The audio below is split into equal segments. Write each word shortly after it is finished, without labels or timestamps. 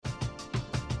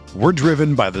We're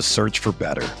driven by the search for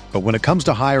better. But when it comes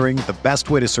to hiring, the best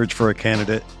way to search for a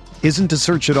candidate isn't to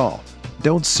search at all.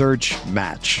 Don't search,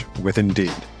 match with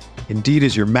Indeed. Indeed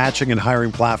is your matching and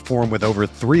hiring platform with over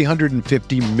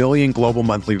 350 million global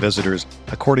monthly visitors,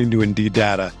 according to Indeed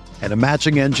data, and a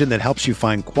matching engine that helps you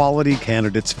find quality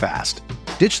candidates fast.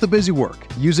 Ditch the busy work.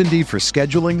 Use Indeed for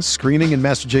scheduling, screening, and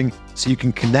messaging so you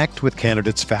can connect with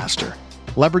candidates faster.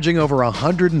 Leveraging over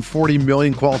 140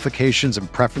 million qualifications and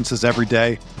preferences every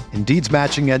day, Indeed's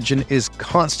matching engine is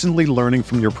constantly learning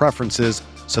from your preferences,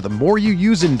 so the more you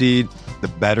use Indeed, the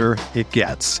better it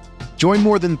gets. Join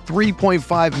more than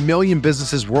 3.5 million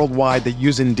businesses worldwide that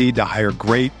use Indeed to hire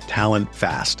great talent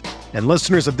fast. And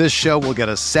listeners of this show will get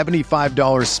a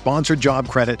 $75 sponsored job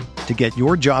credit to get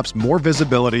your jobs more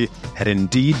visibility at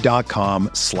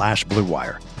Indeed.com/Blue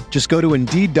Wire. Just go to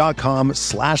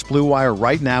Indeed.com/Blue Wire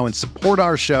right now and support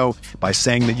our show by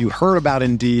saying that you heard about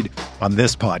Indeed on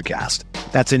this podcast.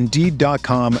 That's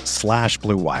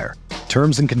Indeed.com/Blue Wire.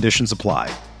 Terms and conditions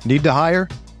apply. Need to hire?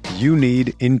 You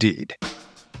need Indeed.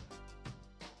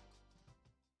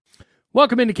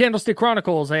 Welcome into Candlestick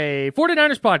Chronicles, a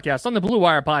 49ers podcast on the Blue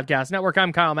Wire Podcast Network.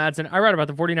 I'm Kyle Madsen. I write about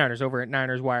the 49ers over at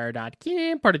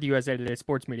NinersWire.com, part of the USA Today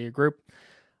Sports Media Group.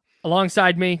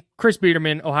 Alongside me, Chris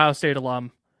Biederman, Ohio State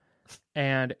alum.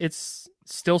 And it's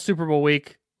still Super Bowl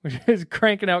week, which is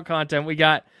cranking out content. We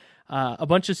got a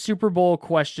bunch of Super Bowl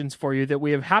questions for you that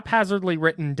we have haphazardly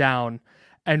written down,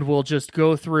 and we'll just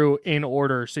go through in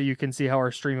order so you can see how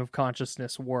our stream of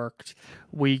consciousness worked.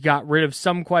 We got rid of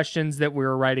some questions that we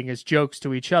were writing as jokes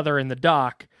to each other in the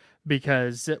doc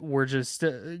because we're just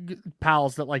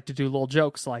pals that like to do little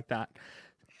jokes like that.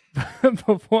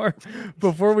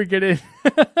 Before we get in...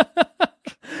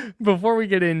 Before we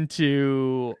get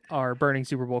into our burning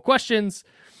Super Bowl questions,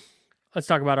 let's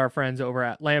talk about our friends over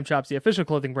at Lamb Chops, the official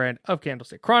clothing brand of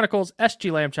Candlestick Chronicles.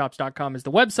 SGLambchops.com is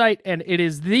the website, and it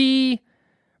is the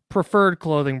preferred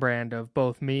clothing brand of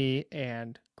both me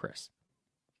and Chris.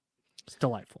 It's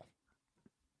delightful.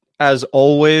 As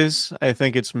always, I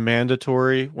think it's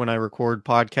mandatory when I record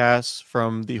podcasts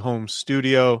from the home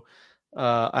studio.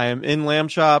 I am in Lamb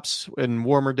Chops. In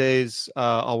warmer days,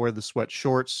 I'll wear the sweat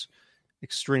shorts.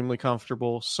 Extremely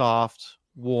comfortable, soft,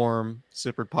 warm,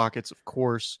 zippered pockets, of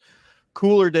course.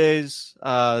 Cooler days,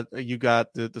 you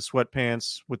got the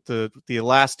sweatpants with the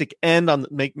elastic end on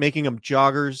making them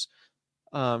joggers.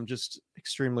 Just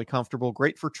extremely comfortable,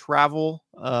 great for travel.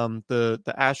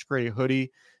 The ash gray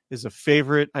hoodie is a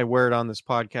favorite. I wear it on this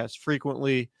podcast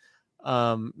frequently.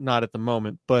 Not at the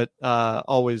moment, but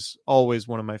always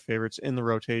one of my favorites in the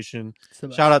rotation.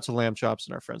 Shout out to Lamb Chops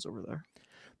and our friends over there.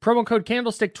 Promo code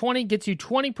Candlestick20 gets you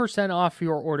 20% off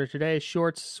your order today.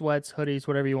 Shorts, sweats, hoodies,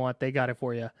 whatever you want, they got it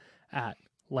for you at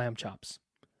Lamb Chops.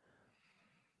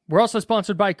 We're also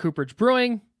sponsored by Cooperage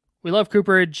Brewing. We love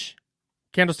Cooperage.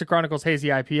 Candlestick Chronicles Hazy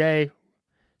IPA.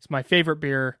 It's my favorite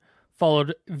beer,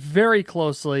 followed very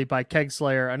closely by Keg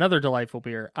Slayer, another delightful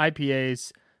beer.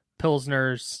 IPAs,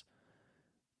 Pilsners,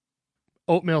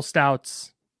 oatmeal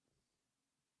stouts.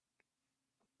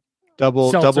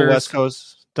 Double West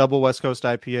Coast. Double West Coast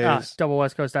IPAs. Double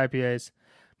West Coast IPAs.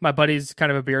 My buddy's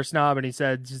kind of a beer snob, and he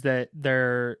says that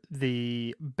they're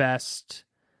the best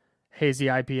hazy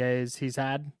IPAs he's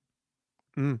had.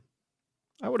 I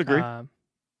would agree.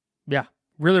 Yeah,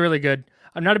 really, really good.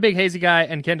 I'm not a big hazy guy,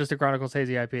 and Candlestick Chronicles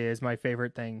Hazy IPA is my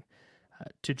favorite thing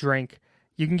to drink.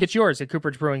 You can get yours at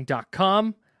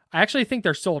cooperagebrewing.com. I actually think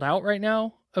they're sold out right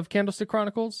now of Candlestick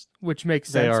Chronicles, which makes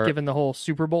sense given the whole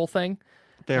Super Bowl thing.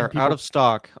 They are out of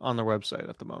stock on their website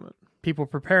at the moment. People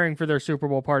preparing for their Super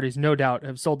Bowl parties, no doubt,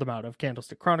 have sold them out of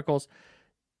Candlestick Chronicles.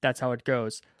 That's how it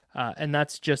goes. And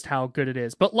that's just how good it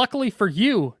is. But luckily for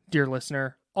you, dear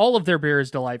listener, all of their beer is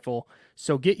delightful.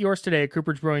 So get yours today at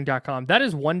cooperagebrewing.com. That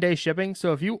is 1-day shipping.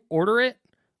 So if you order it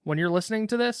when you're listening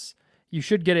to this, you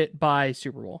should get it by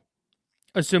Super Bowl,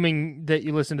 assuming that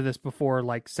you listen to this before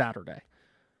like Saturday.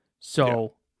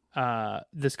 So...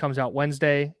 this comes out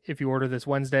Wednesday. If you order this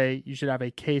Wednesday, you should have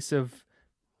a case of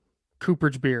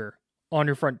Cooperage beer on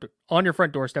your front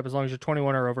doorstep as long as you're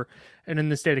 21 or over. And in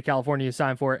the state of California, you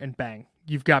sign for it and bang,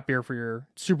 you've got beer for your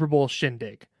Super Bowl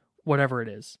shindig, whatever it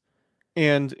is.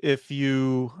 And if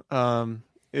you want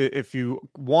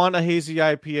a hazy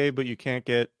IPA, but you can't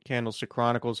get Candlestick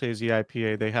Chronicles Hazy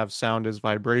IPA, they have Sound is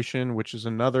Vibration, which is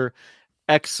another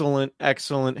excellent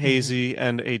hazy,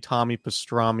 and a Tommy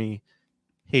Pastrami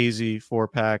hazy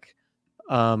 4-pack.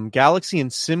 Galaxy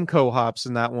and Simcoe hops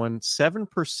in that one, 7%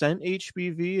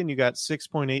 HBV, and you got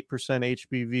 6.8%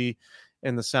 HBV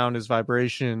in the Sound is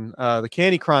Vibration. The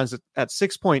Candy Cron's at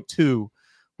 6.2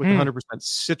 with 100%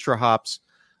 Citra hops.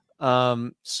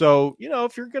 So,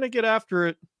 if you're going to get after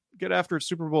it, get after it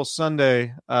Super Bowl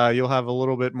Sunday, you'll have a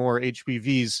little bit more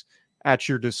HBVs at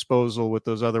your disposal with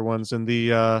those other ones. And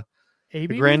the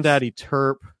Granddaddy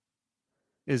Terp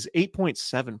is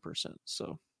 8.7%.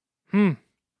 So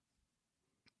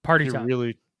party time.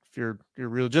 If you're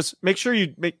really, just make sure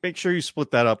you make sure you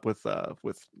split that up with a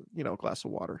glass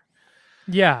of water.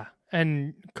 Yeah,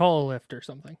 and call a lift or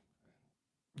something.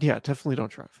 Yeah, definitely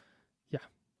don't drive. Yeah,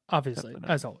 obviously,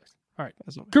 as always. All right,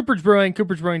 as always. Cooper's Brewing,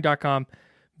 coopersbrewing.com.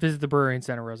 Visit the brewery in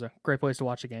Santa Rosa. Great place to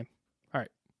watch a game. All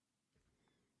right,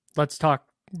 let's talk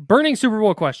burning Super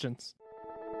Bowl questions.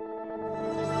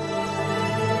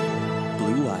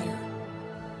 Blue Wire.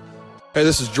 Hey,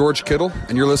 this is George Kittle,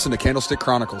 and you're listening to Candlestick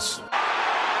Chronicles.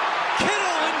 Kittle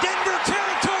in Denver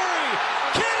territory.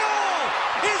 Kittle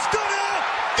is gonna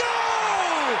go!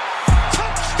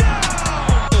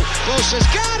 Touchdown! Bosa's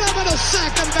got him, and he'll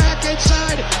sack him back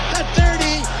inside the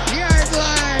 30-yard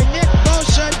line. Nick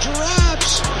Bosa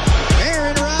drops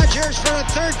Aaron Rodgers for a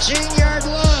 13-yard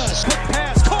loss. Quick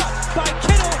pass caught by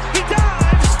Kittle. He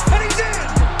dives, and he's in.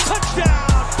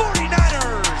 Touchdown,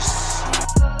 49ers!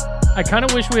 I kind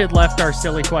of wish we had left our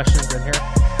silly questions in here.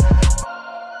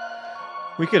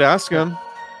 We could ask him.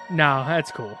 No,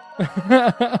 that's cool.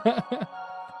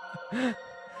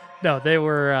 No, they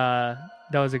were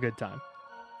that was a good time.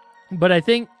 But I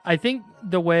think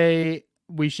the way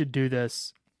we should do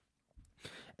this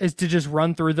is to just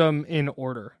run through them in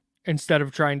order instead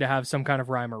of trying to have some kind of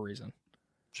rhyme or reason.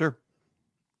 Sure.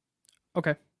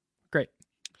 Okay, great.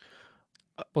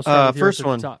 We'll start with yours first at the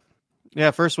one. top.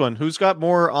 Yeah, first one. Who's got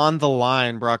more on the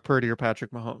line, Brock Purdy or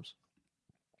Patrick Mahomes?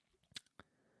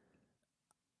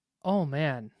 Oh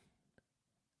man.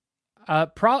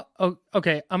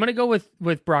 Okay, I'm gonna go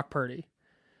with Brock Purdy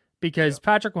because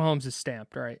Patrick Mahomes is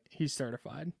stamped, right? He's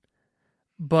certified.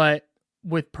 But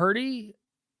with Purdy,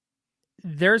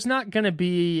 there's not gonna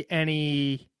be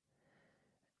any.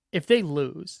 If they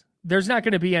lose, there's not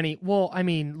gonna be any. Well, I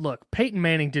mean, look, Peyton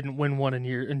Manning didn't win one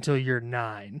until year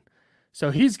 9, so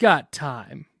he's got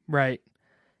time, right?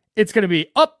 It's going to be,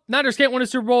 Niners can't win a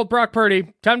Super Bowl with Brock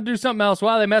Purdy. Time to do something else.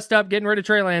 Wow, they messed up getting rid of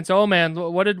Trey Lance. Oh, man,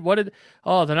 the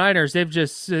Niners, they've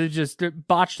just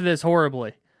botched this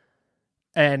horribly.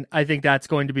 And I think that's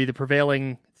going to be the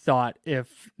prevailing thought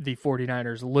if the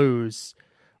 49ers lose.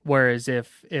 Whereas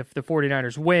if the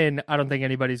 49ers win, I don't think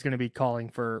anybody's going to be calling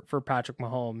for Patrick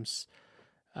Mahomes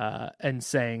and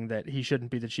saying that he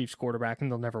shouldn't be the Chiefs quarterback and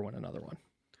they'll never win another one.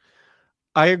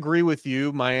 I agree with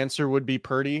you. My answer would be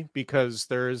Purdy because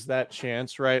there is that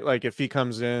chance, right? Like if he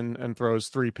comes in and throws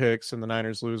 3 picks and the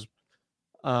Niners lose,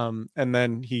 and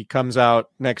then he comes out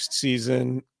next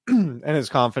season and his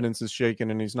confidence is shaken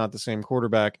and he's not the same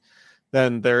quarterback,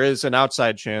 then there is an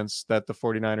outside chance that the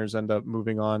 49ers end up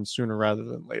moving on sooner rather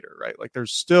than later, right? Like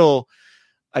there's still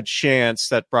a chance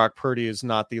that Brock Purdy is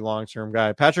not the long-term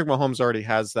guy. Patrick Mahomes already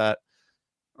has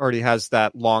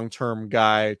that long-term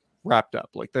guy wrapped up.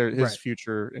 Like his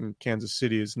future in Kansas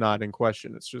City is not in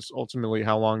question. It's just ultimately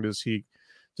how long does he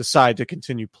decide to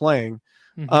continue playing,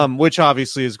 which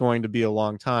obviously is going to be a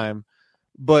long time.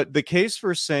 But the case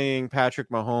for saying Patrick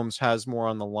Mahomes has more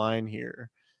on the line here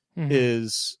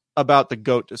is about the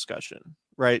GOAT discussion,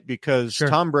 right? Because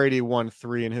Tom Brady won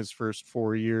 3 in his first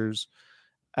 4 years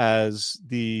as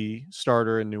the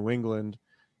starter in New England.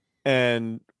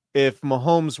 And if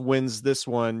Mahomes wins this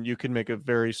one, you can make a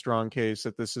very strong case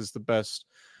that this is the best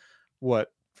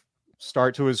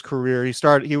start to his career.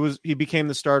 He became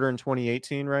the starter in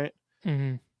 2018, right?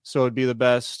 Mm-hmm. So it'd be the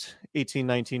best 18,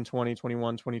 19, 20,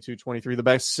 21, 22, 23, the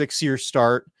best 6-year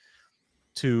start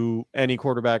to any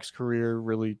quarterback's career,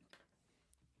 really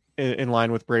in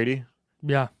line with Brady.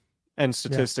 Yeah. And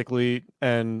statistically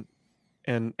and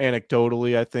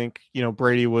anecdotally, I think,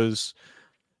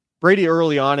 Brady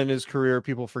early on in his career,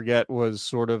 people forget, was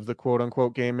sort of the quote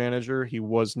unquote game manager. He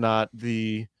was not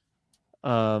the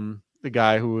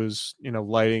guy who was,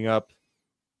 lighting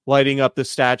up the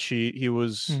stat sheet. He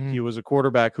was a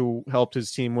quarterback who helped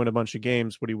his team win a bunch of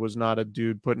games, but he was not a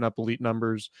dude putting up elite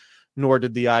numbers, nor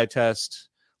did the eye test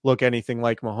look anything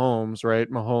like Mahomes, right?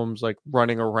 Mahomes like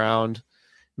running around,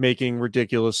 making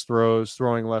ridiculous throws,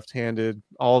 throwing left-handed,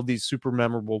 all of these super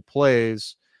memorable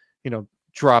plays,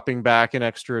 dropping back an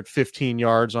extra 15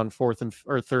 yards on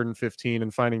 3rd and 15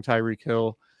 and finding Tyreek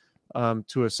Hill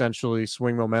to essentially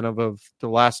swing momentum of the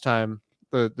last time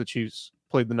the Chiefs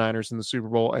played the Niners in the Super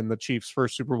Bowl and the Chiefs'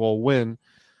 first Super Bowl win.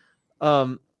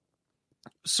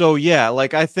 So yeah,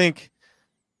 like I think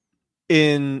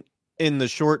in the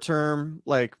short term,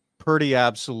 like Purdy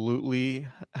absolutely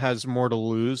has more to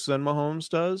lose than Mahomes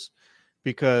does,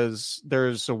 because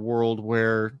there's a world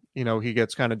where, he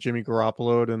gets kind of Jimmy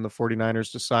Garoppolo'd and the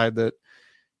 49ers decide that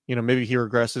maybe he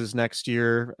regresses next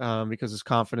year because his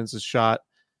confidence is shot,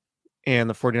 and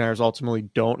the 49ers ultimately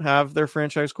don't have their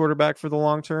franchise quarterback for the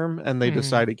long term, and they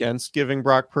decide against giving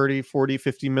Brock Purdy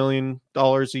 $40-50 million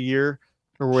a year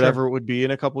or whatever it would be in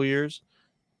a couple years.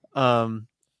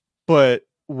 But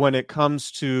when it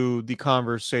comes to the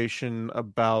conversation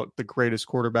about the greatest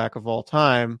quarterback of all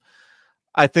time,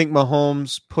 I think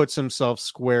Mahomes puts himself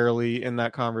squarely in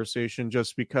that conversation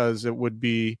just because it would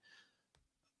be,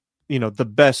 the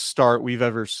best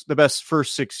the best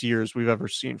first 6 years we've ever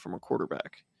seen from a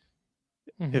quarterback.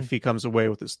 If he comes away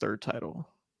with his third title.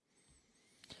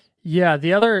 Yeah,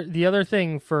 the other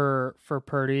thing for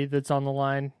Purdy that's on the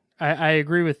line, I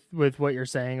agree with what you're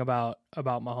saying about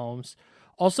Mahomes.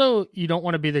 Also, you don't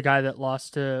want to be the guy that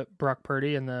lost to Brock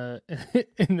Purdy in the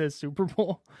in the Super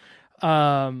Bowl.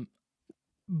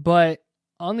 But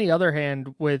on the other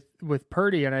hand, with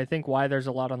Purdy, and I think why there's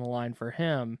a lot on the line for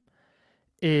him,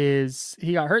 is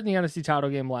he got hurt in the NFC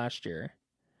title game last year,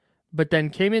 but then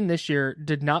came in this year,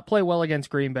 did not play well against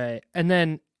Green Bay, and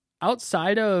then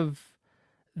outside of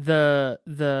a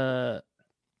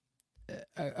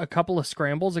couple of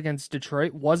scrambles against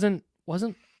Detroit, wasn't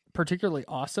particularly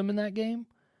awesome in that game.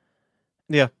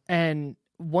 Yeah, and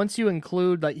once you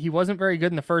include, like, he wasn't very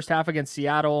good in the first half against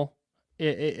Seattle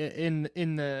in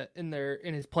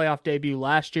his playoff debut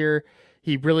last year.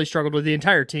 He really struggled with the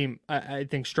entire team. I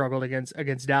think struggled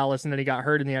against Dallas, and then he got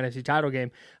hurt in the NFC title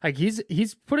game. Like,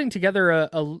 he's putting together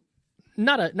a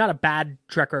not a bad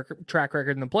track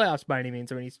record in the playoffs by any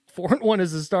means. I mean, he's 4-1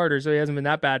 as a starter, so he hasn't been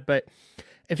that bad. But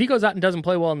if he goes out and doesn't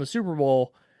play well in the Super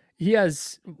Bowl, he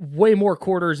has way more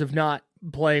quarters of not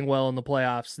playing well in the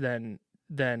playoffs than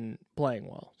playing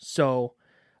well. So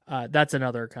that's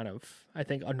another kind of, I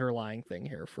think, underlying thing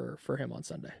here for him on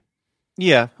Sunday.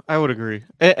 Yeah, I would agree.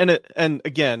 And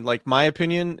again, like, my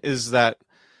opinion is that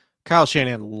Kyle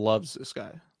Shanahan loves this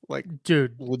guy. Like,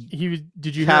 dude,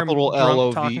 did you capital hear him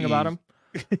LOVE talking about him?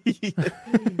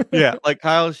 Yeah, like,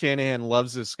 Kyle Shanahan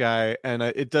loves this guy, and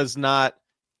it does not.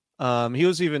 He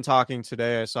was even talking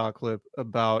today. I saw a clip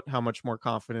about how much more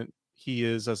confident he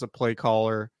is as a play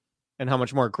caller and how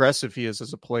much more aggressive he is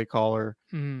as a play caller,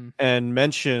 and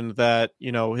mentioned that,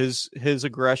 his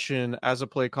aggression as a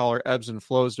play caller ebbs and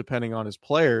flows depending on his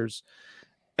players.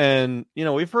 And,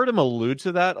 we've heard him allude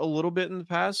to that a little bit in the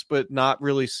past, but not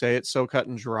really say it so cut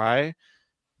and dry.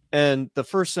 And the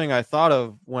first thing I thought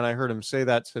of when I heard him say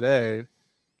that today,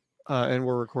 and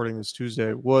we're recording this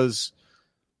Tuesday, was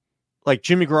like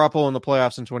Jimmy Garoppolo in the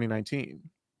playoffs in 2019,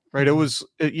 right? It was,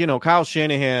 Kyle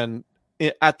Shanahan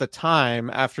at the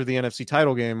time after the NFC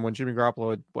title game when Jimmy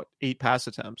Garoppolo had 8 pass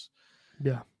attempts,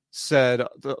 said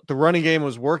the running game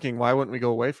was working. Why wouldn't we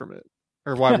go away from it?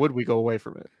 Or why would we go away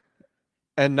from it?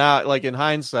 And now, like, in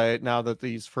hindsight, now that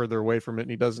he's further away from it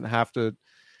and he doesn't have to,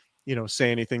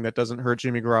 say anything that doesn't hurt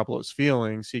Jimmy Garoppolo's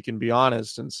feelings, he can be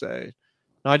honest and say,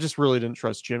 no, I just really didn't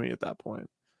trust Jimmy at that point.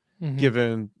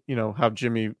 Given, how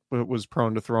Jimmy was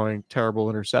prone to throwing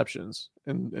terrible interceptions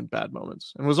in bad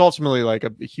moments, and was ultimately like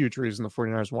a huge reason the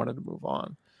 49ers wanted to move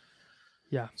on.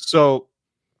 Yeah. So,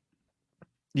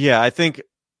 yeah, I think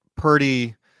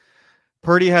Purdy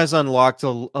has unlocked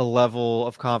a level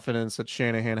of confidence that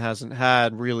Shanahan hasn't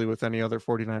had really with any other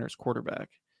 49ers quarterback.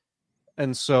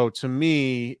 And so, to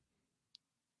me,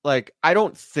 like, I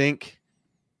don't think,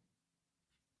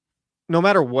 no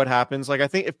matter what happens, like, I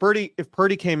think if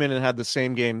Purdy came in and had the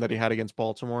same game that he had against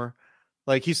Baltimore,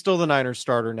 like, he's still the Niners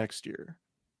starter next year.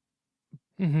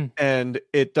 And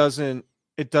it doesn't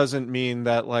mean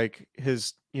that, like,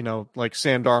 his, like,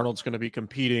 Sam Darnold's going to be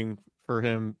competing for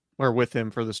him or with him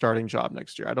for the starting job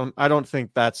next year. I don't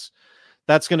think that's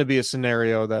going to be a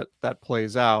scenario that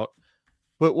plays out.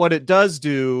 But what it does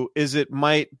do is it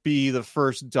might be the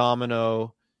first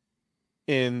domino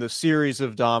in the series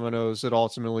of dominoes that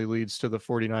ultimately leads to the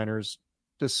 49ers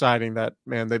deciding that,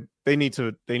 man, they need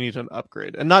an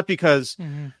upgrade. And not because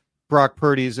Brock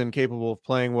Purdy's incapable of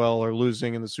playing well or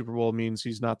losing in the Super Bowl means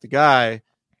he's not the guy.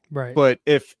 Right. But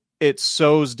if it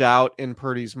sows doubt in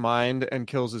Purdy's mind and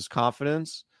kills his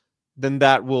confidence, then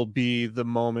that will be the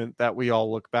moment that we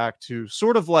all look back to.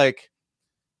 Sort of like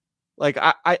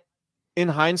I in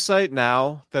hindsight,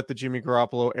 now that the Jimmy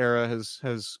Garoppolo era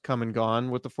has come and gone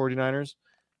with the 49ers,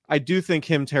 I do think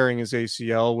him tearing his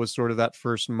ACL was sort of that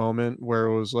first moment where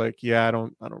it was like, yeah, I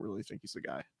don't really think he's the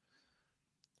guy.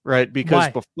 Right?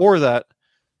 Because before that,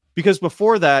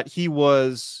 he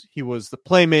was the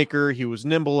playmaker, he was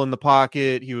nimble in the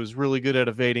pocket, he was really good at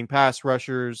evading pass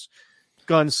rushers,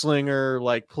 gunslinger,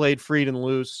 like, played free and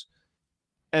loose.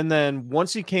 And then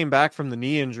once he came back from the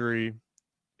knee injury,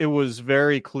 it was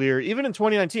very clear. Even in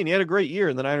 2019, he had a great year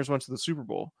and the Niners went to the Super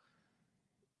Bowl.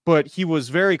 but he was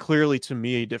very clearly to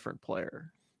me a different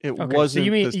player. It Okay, wasn't so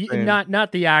you mean the same.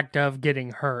 not the act of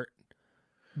getting hurt,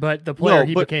 but the player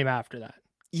he became after that.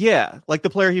 Yeah, like the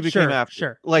player he became after.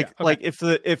 Sure. Like Yeah, okay.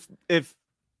 like if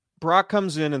Brock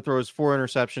comes in and throws 4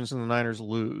 interceptions and the Niners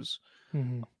lose,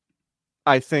 Mhm.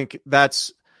 I think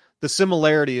that's the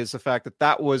similarity is the fact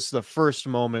that was the first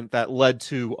moment that led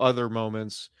to other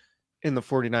moments in the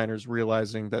 49ers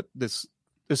realizing that this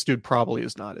dude probably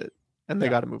is not it and they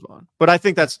got to move on. But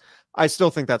I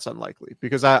still think that's unlikely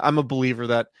because I'm a believer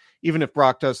that even if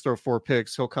Brock does throw 4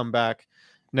 picks, he'll come back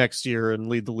next year and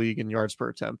lead the league in yards per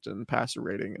attempt and passer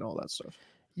rating and all that stuff.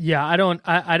 Yeah, I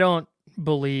don't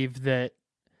believe that.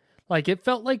 Like, it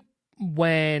felt like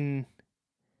when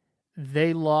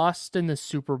they lost in the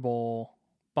Super Bowl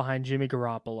behind Jimmy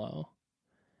Garoppolo,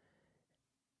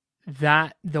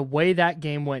 that the way that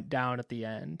game went down at the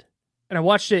end, and I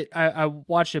watched it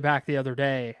back the other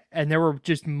day, and there were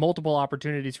just multiple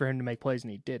opportunities for him to make plays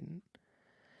and he didn't.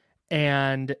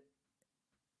 And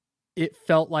it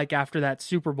felt like after that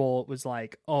Super Bowl, it was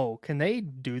like, oh, can they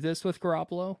do this with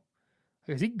Garoppolo?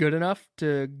 Is he good enough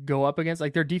to go up against?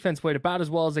 Like, their defense played about as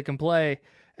well as it can play,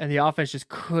 and the offense just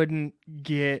couldn't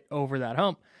get over that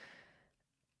hump.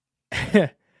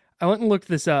 I went and looked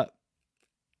this up.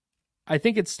 I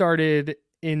think it started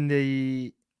in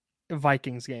the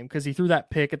Vikings game because he threw that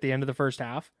pick at the end of the first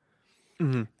half.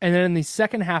 Mm-hmm. And then in the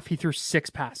second half, he threw 6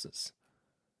 passes.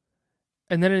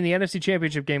 And then in the NFC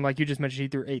Championship game, like you just mentioned, he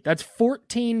threw 8. That's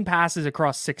 14 passes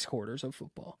across 6 quarters of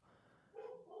football.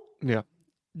 Yeah.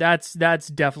 That's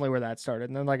definitely where that started.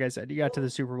 And then, like I said, you got to the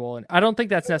Super Bowl, and I don't think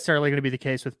that's necessarily going to be the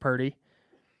case with Purdy,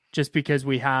 just because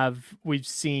we've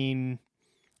seen,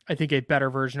 I think, a better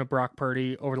version of Brock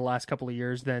Purdy over the last couple of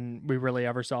years than we really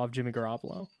ever saw of Jimmy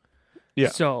Garoppolo. Yeah.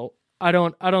 So I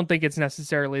don't think it's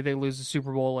necessarily they lose the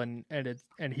Super Bowl and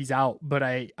he's out, but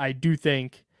I do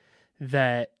think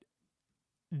that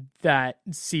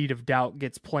seed of doubt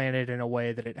gets planted in a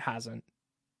way that it hasn't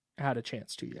had a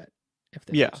chance to yet. If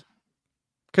they lose.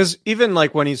 Because even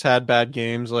like when he's had bad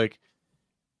games, like,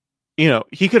 you know,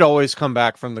 he could always come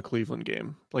back from the Cleveland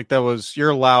game. Like you're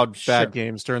allowed bad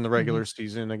games during the regular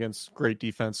season against great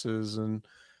defenses and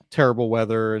terrible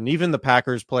weather. And even the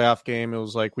Packers playoff game, it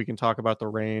was like, we can talk about the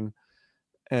rain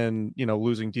and, you know,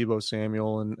 losing Deebo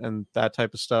Samuel and that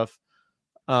type of stuff.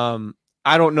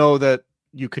 I don't know that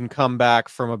you can come back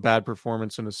from a bad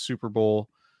performance in a Super Bowl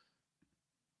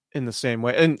in the same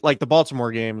way. And like the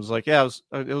Baltimore game was like, yeah,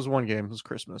 it was one game. It was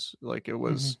Christmas. Like it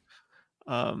was,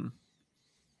 you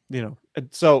know,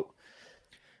 so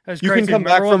That's you crazy. can come Remember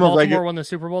back when from a Baltimore regular. won the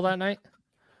Super Bowl that night?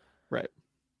 Right.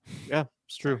 Yeah,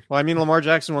 it's true. Well, I mean, Lamar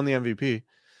Jackson won the MVP.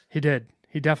 He did.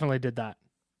 He definitely did that.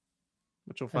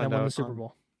 Which we'll And find then out. won the Super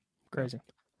Bowl. Crazy.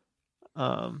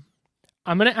 Um,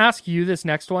 I'm going to ask you this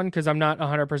next one because I'm not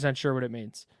 100% sure what it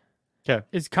means. Okay.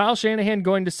 Is Kyle Shanahan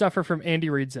going to suffer from Andy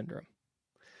Reid syndrome?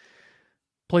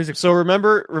 Please explain. So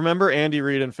remember Andy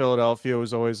Reid in Philadelphia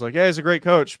was always like, yeah, he's a great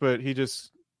coach, but he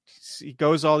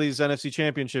goes all these NFC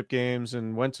Championship games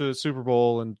and went to a Super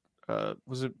Bowl and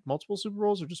was it multiple Super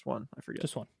Bowls or just one? I forget.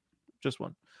 Just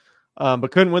one.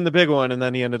 But couldn't win the big one, and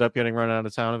then he ended up getting run out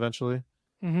of town eventually,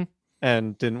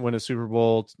 and didn't win a Super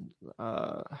Bowl.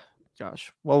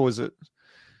 Gosh, what was it?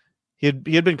 He had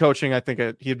been coaching. I think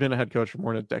he had been a head coach for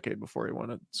more than a decade before he won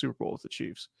a Super Bowl with the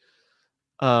Chiefs.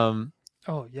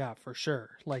 Oh yeah, for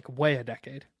sure. Like way a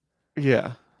decade.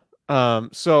 Yeah.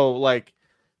 So like,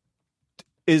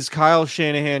 is Kyle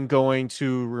Shanahan going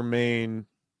to remain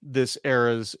this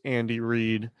era's Andy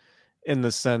Reid in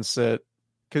the sense that,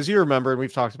 because you remember, and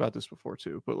we've talked about this before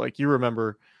too, but like you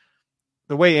remember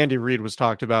the way Andy Reid was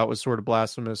talked about was sort of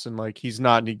blasphemous and like he's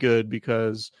not any good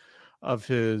because of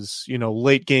his, you know,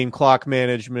 late game clock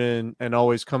management and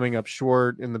always coming up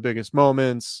short in the biggest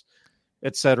moments,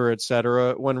 et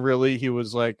cetera, when really he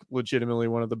was like legitimately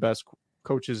one of the best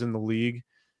coaches in the league.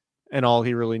 And all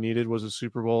he really needed was a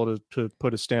Super Bowl to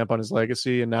put a stamp on his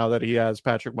legacy. And now that he has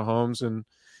Patrick Mahomes and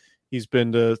he's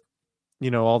been to, you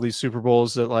know, all these Super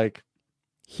Bowls that like.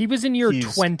 He was in year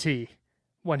 20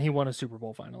 when he won a Super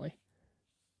Bowl finally.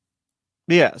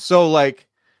 Yeah. So like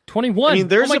 21. I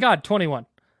mean, oh my God, 21.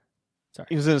 Sorry.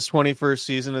 He was in his 21st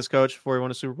season as coach before he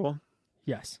won a Super Bowl.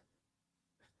 Yes.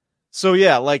 So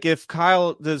yeah, like if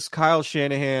Kyle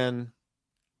Shanahan,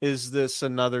 is this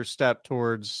another step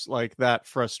towards like that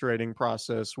frustrating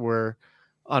process where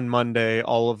on Monday,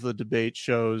 all of the debate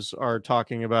shows are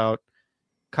talking about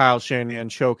Kyle Shanahan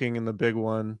choking in the big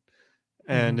one.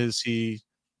 And is he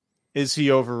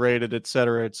overrated, et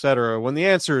cetera, when the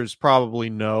answer is probably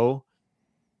no,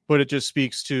 but it just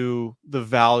speaks to the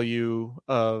value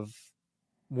of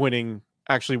winning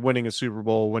actually winning a Super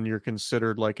Bowl when you're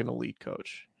considered like an elite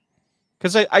coach.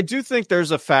 Because I do think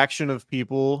there's a faction of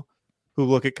people who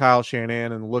look at Kyle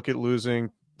Shanahan and look at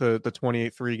losing the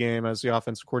 28-3 game as the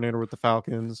offensive coordinator with the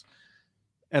Falcons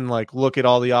and like look at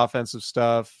all the offensive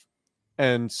stuff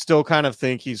and still kind of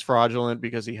think he's fraudulent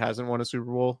because he hasn't won a Super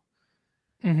Bowl.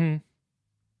 Mm-hmm.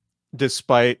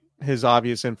 Despite his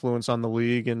obvious influence on the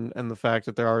league and the fact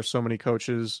that there are so many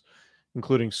coaches,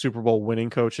 including Super Bowl winning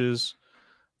coaches,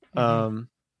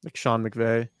 like Sean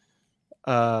McVay,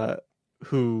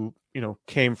 who,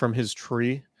 came from his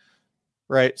tree.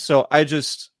 Right. So I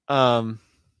just, that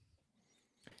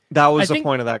was the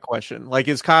point of that question. Like,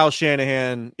 is Kyle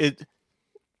Shanahan,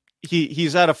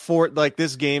 he's at a fork, like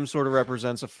this game sort of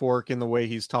represents a fork in the way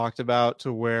he's talked about,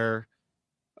 to where,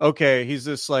 okay, he's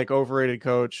this like overrated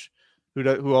coach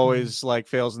who always like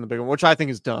fails in the big one, which I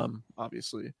think is dumb,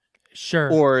 obviously.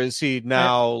 Sure. Or is he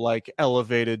now like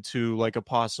elevated to like a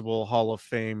possible Hall of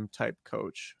Fame type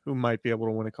coach who might be able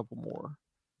to win a couple more?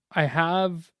 I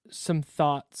have some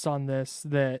thoughts on this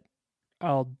that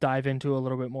I'll dive into a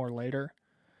little bit more later.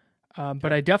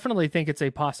 But I definitely think it's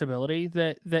a possibility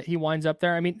that he winds up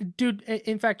there. I mean, dude,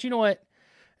 in fact, you know what?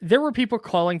 There were people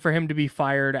calling for him to be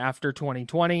fired after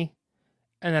 2020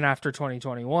 and then after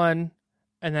 2021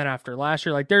 and then after last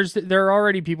year. Like there are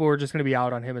already people who are just going to be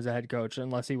out on him as a head coach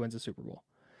unless he wins a Super Bowl.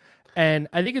 And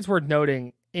I think it's worth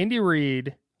noting Andy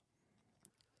Reid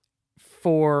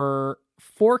for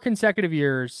 4 consecutive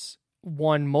years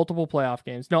won multiple playoff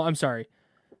games. No, I'm sorry.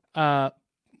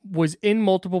 Was in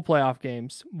multiple playoff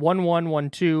games,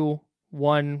 1-1, 1-2,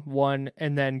 1-1,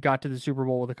 and then got to the Super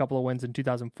Bowl with a couple of wins in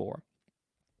 2004.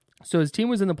 So his team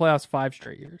was in the playoffs 5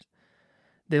 straight years.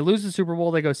 They lose the Super Bowl,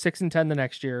 they go 6-10 the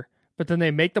next year, but then they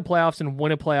make the playoffs and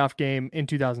win a playoff game in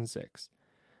 2006.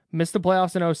 Missed the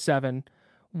playoffs in 2007,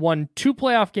 won 2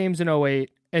 playoff games in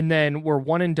 2008, and then were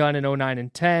 1 and done in 2009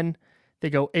 and 10. They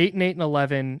go 8-8 and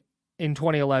 11 in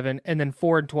 2011, and then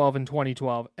 4 and 12 in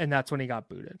 2012, and that's when he got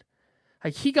booted.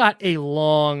 Like, he got a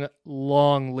long,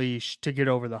 long leash to get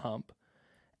over the hump.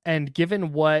 And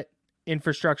given what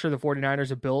infrastructure the 49ers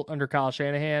have built under Kyle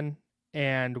Shanahan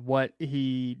and what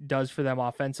he does for them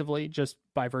offensively, just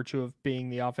by virtue of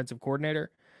being the offensive coordinator,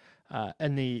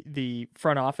 and the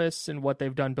front office and what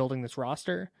they've done building this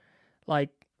roster,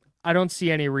 like, I don't see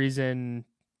any reason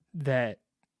that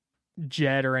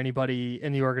Jed or anybody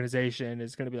in the organization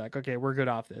is going to be like, okay, we're good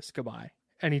off this. Goodbye.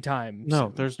 Anytime.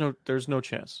 No, there's no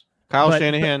chance. Kyle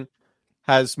Shanahan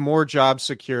has more job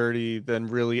security than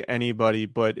really anybody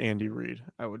but Andy Reid.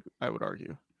 I would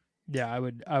argue. Yeah,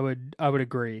 I would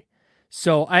agree.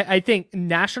 So I think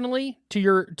nationally,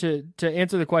 to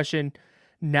answer the question,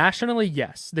 nationally,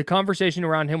 yes, the conversation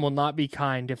around him will not be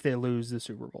kind if they lose the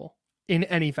Super Bowl in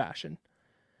any fashion.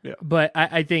 Yeah. But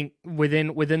I think within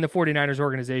the 49ers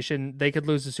organization, they could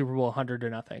lose the Super Bowl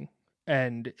 100-0,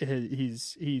 and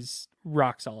he's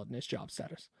rock solid in his job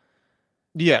status.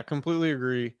 Yeah, completely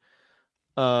agree.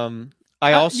 I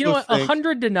also you know what, think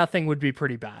 100-0 would be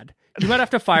pretty bad. You might have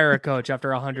to fire a coach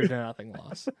after 100-0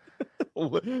 loss.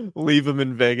 Leave him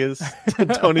in Vegas.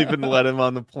 Don't even let him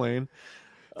on the plane.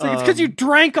 It's like, it's because you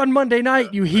drank on Monday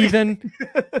night, you heathen.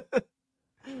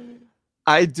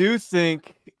 I do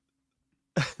think,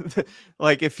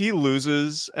 like, if he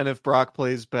loses and if Brock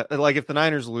plays bad, like if the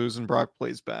Niners lose and Brock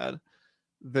plays bad,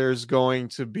 there's going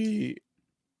to be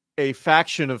a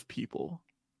faction of people.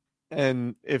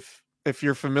 And if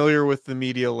you're familiar with the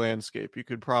media landscape, you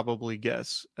could probably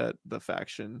guess at the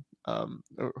faction,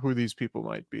 who these people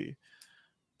might be.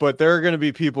 But there are going to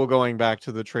be people going back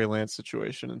to the Trey Lance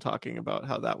situation and talking about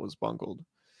how that was bungled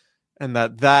and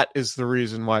that is the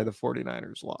reason why the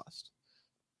 49ers lost.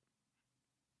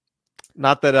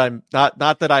 Not that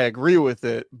I agree with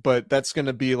it, but that's going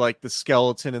to be like the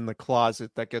skeleton in the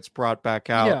closet that gets brought back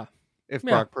out if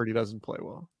Brock Purdy doesn't play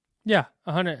well. Yeah,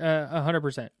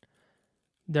 100%.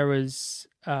 There was,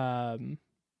 there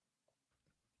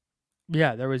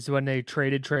was when they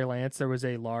traded Trey Lance, there was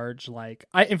a large,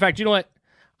 in fact, you know what?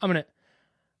 I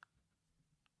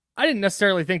didn't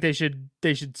necessarily think they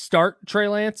should start Trey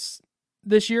Lance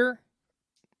this year,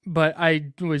 but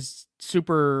I was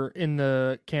super in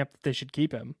the camp that they should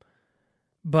keep him.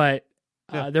 But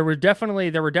there were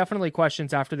definitely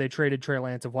questions after they traded Trey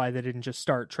Lance of why they didn't just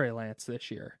start Trey Lance this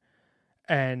year.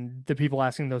 And the people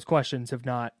asking those questions have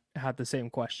not had the same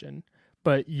question.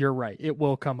 But you're right. It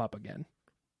will come up again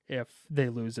if they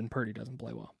lose and Purdy doesn't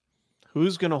play well.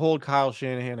 Who's going to hold Kyle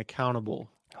Shanahan accountable?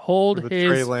 Hold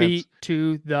his feet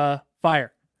to the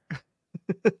fire.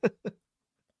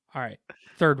 All right.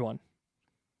 Third one.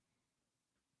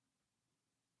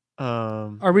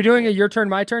 Are we doing a your turn,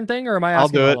 my turn thing, or am I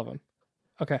asking all of them?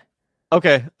 Okay.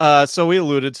 Okay. So we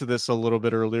alluded to this a little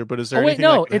bit earlier, but is there anything?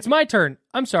 No, it's my turn.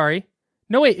 I'm sorry.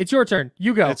 No, wait, it's your turn.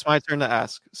 You go. It's my turn to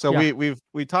ask. So Yeah.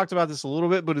 we talked about this a little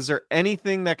bit, but is there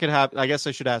anything that could happen? I guess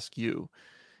I should ask you.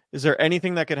 Is there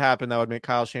anything that could happen that would make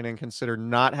Kyle Shanahan consider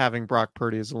not having Brock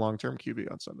Purdy as a long-term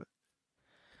QB on Sunday?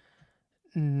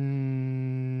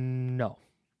 No.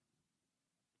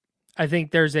 I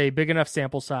think there's a big enough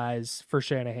sample size for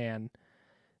Shanahan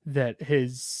that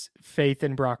his faith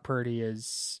in Brock Purdy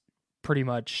is pretty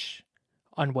much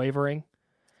unwavering.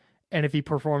 And if he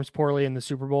performs poorly in the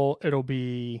Super Bowl, it'll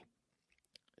be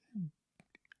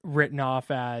written off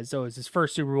as, it's his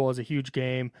first Super Bowl, is a huge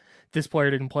game. This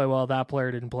player didn't play well. That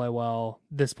player didn't play well.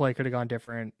 This play could have gone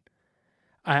different.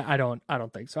 I don't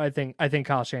think so. I think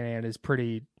Kyle Shanahan is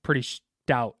pretty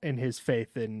stout in his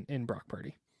faith in Brock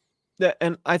Purdy. Yeah,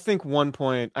 and I think one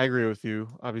point, I agree with you,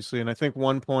 obviously, and I think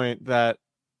one point that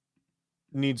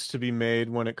needs to be made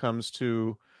when it comes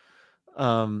to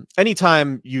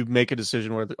anytime you make a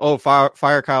decision where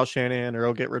fire Kyle Shanahan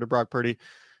or get rid of Brock Purdy,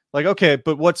 like, okay,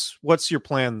 but what's your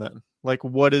plan then? Like,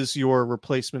 what is your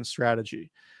replacement strategy?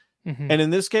 Mm-hmm. And in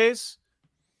this case,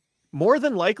 more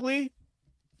than likely,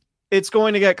 it's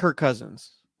going to get Kirk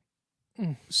Cousins.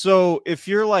 So if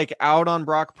you're like out on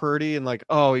Brock Purdy and like,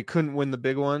 oh, he couldn't win the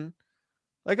big one,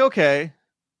 like, okay,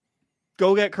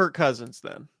 go get Kirk Cousins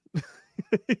then.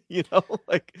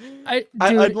 Like,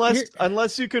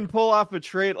 unless you can pull off a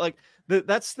trade, like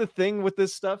that's the thing with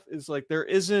this stuff is like there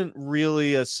isn't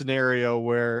really a scenario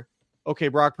where, okay,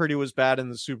 Brock Purdy was bad in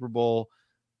the Super Bowl,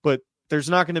 but there's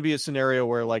not going to be a scenario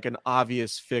where like an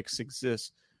obvious fix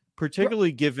exists,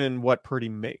 particularly given what Purdy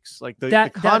makes. Like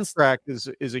the contract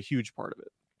is a huge part of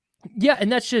it. Yeah,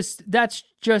 and that's just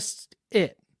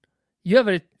it. You have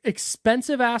an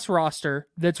expensive ass roster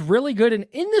that's really good and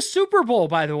in the Super Bowl,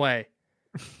 by the way.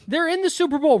 They're in the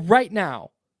Super Bowl right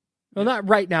now. Well, not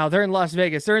right now. They're in Las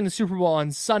Vegas. They're in the Super Bowl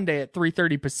on Sunday at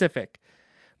 3:30 Pacific.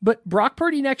 But Brock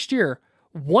Purdy next year,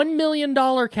 $1 million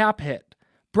cap hit.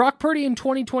 Brock Purdy in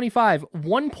 2025,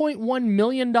 $1.1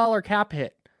 million cap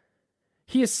hit.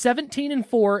 He is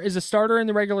 17-4 as a starter in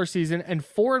the regular season and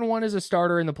 4-1 as a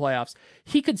starter in the playoffs.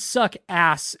 He could suck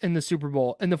ass in the Super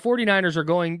Bowl, and the 49ers are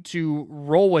going to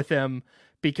roll with him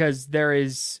because there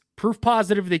is proof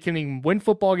positive they can even win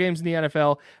football games in the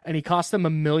NFL, and he cost them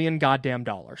 $1 million goddamn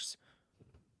dollars.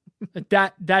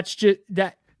 That's just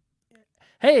that.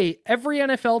 Hey, every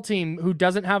NFL team who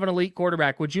doesn't have an elite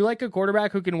quarterback, would you like a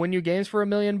quarterback who can win you games for $1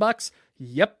 million?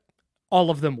 Yep,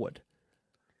 all of them would.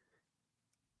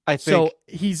 I think so.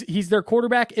 He's their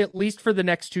quarterback at least for the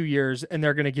next 2 years, and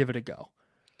they're going to give it a go.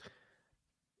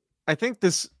 I think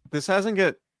this hasn't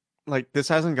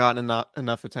gotten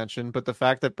enough attention, but the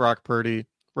fact that Brock Purdy,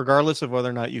 regardless of whether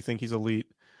or not you think he's elite,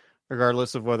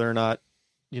 regardless of whether or not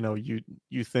you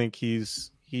think he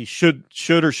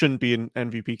should or shouldn't be an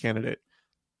MVP candidate,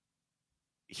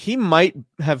 he might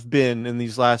have been in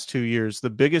these last 2 years the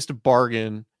biggest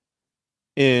bargain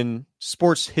in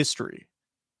sports history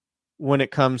when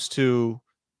it comes to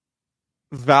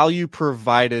value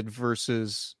provided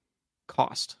versus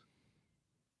cost.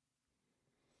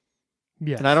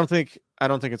 Yeah. And I don't think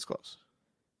it's close.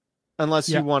 Unless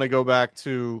you want to go back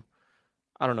to,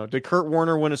 I don't know, did Kurt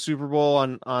Warner win a Super Bowl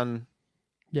on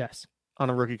Yes. On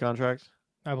a rookie contract?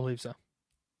 I believe so.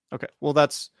 Okay. Well,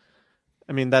 that's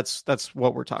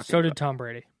what we're talking about. So did Tom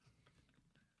Brady.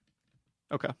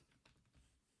 Okay.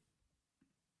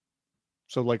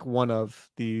 So like one of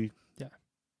the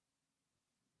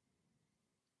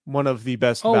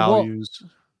best values.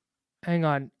 Hang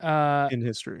on. In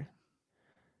history.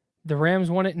 The Rams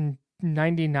won it in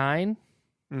 99.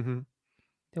 Mm-hmm.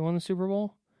 They won the Super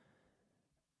Bowl.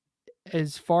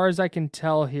 As far as I can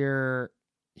tell here,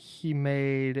 he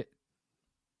made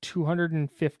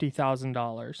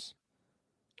 $250,000.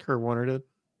 Kurt Warner did?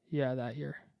 Yeah, that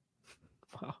year.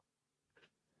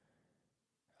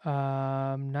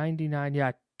 Wow. 99.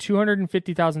 Yeah,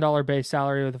 $250,000 base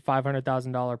salary with a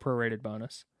 $500,000 prorated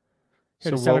bonus. He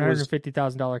had a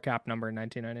 $750,000 cap number in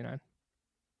 1999.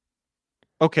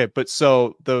 Okay, but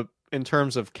so in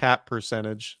terms of cap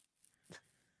percentage,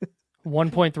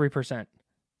 1.3%.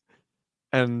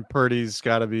 And Purdy's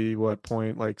got to be what,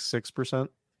 6%?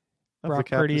 Brock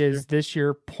Purdy is this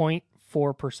year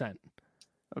 0.4%.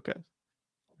 Okay.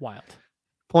 Wild.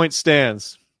 Point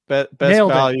stands. Best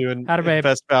value in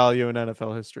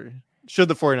NFL history. Should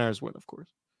the 49ers win, of course.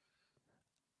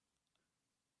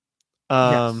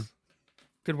 Yes.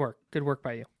 Good work. Good work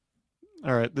by you.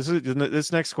 All right.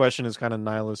 This next question is kind of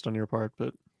nihilist on your part,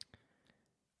 but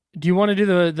do you want to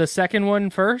do the second one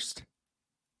first?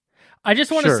 I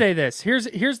just want to say this.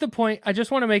 Here's the point. I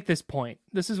just want to make this point.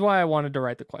 This is why I wanted to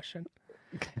write the question.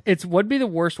 It would be the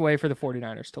worst way for the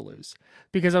 49ers to lose,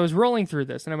 because I was rolling through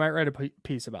this, and I might write a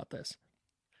piece about this.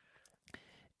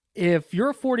 If you're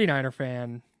a 49er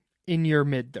fan in your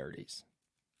mid-30s,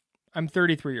 I'm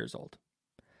 33 years old.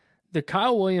 The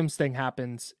Kyle Williams thing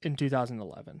happens in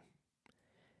 2011.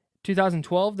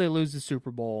 2012, they lose the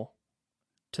Super Bowl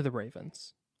to the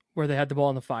Ravens, where they had the ball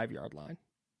on the 5-yard line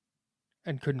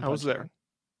and couldn't. I was there.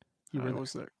 You were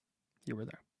there. You were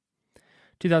there.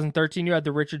 2013, you had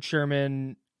the Richard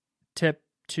Sherman tip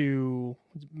to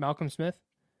Malcolm Smith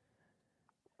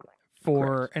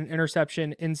for an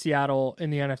interception in Seattle in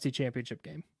the NFC Championship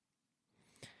game.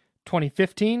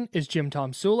 2015 is Jim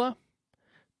Tomsula.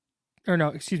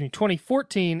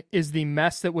 2014 is the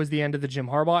mess that was the end of the Jim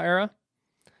Harbaugh era.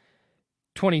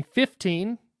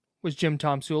 2015 was Jim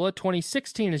Tomsula.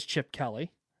 2016 is Chip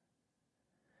Kelly.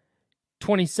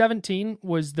 2017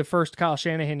 was the first Kyle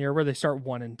Shanahan year where they start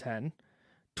 1-10.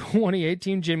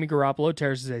 2018, Jimmy Garoppolo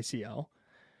tears his ACL.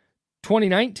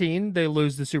 2019, they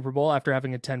lose the Super Bowl after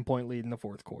having a 10-point lead in the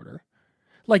fourth quarter.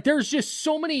 Like, there's just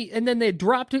so many, and then they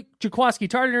dropped Jaquiski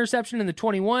Tartt interception in the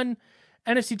 21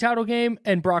 NFC title game,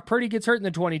 and Brock Purdy gets hurt in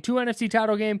the 22 NFC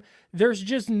title game. There's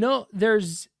just no,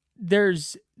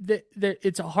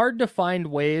 it's hard to find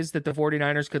ways that the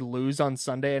 49ers could lose on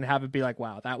Sunday and have it be like,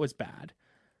 wow, that was bad.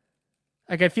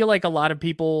 Like, I feel like a lot of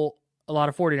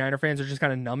 49er fans are just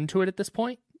kind of numb to it at this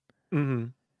point. Mm-hmm.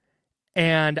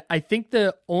 And I think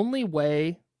the only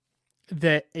way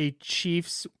that a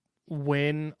Chiefs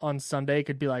win on Sunday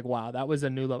could be like, wow, that was a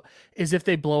new low, is if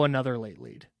they blow another late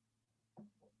lead.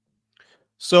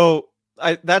 So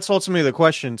that's ultimately the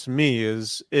question to me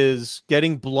is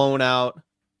getting blown out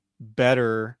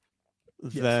better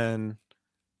than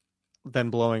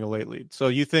blowing a late lead. So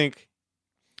you think,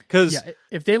 because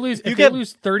if they lose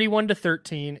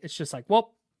 31-13, it's just like,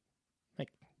 well,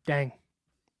 like, dang.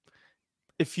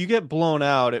 If you get blown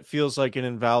out, it feels like it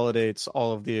invalidates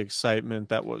all of the excitement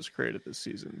that was created this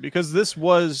season, because this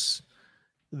was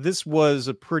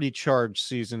a pretty charged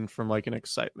season from like an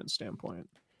excitement standpoint.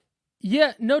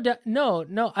 Yeah, no,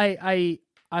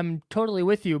 I'm totally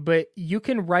with you, but you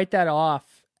can write that off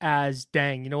as,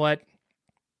 dang, you know what?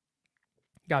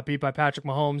 Got beat by Patrick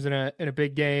Mahomes in a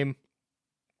big game.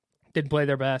 Didn't play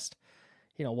their best,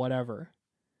 whatever.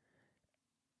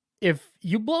 If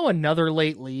you blow another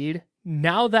late lead,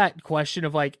 now that question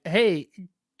of like, hey,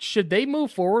 should they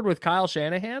move forward with Kyle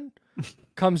Shanahan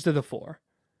comes to the fore.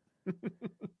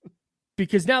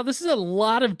 Because now this is a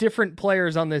lot of different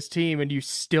players on this team, and you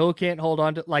still can't hold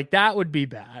on to, like, that would be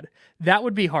bad. That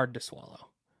would be hard to swallow.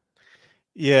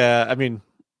 Yeah, I mean,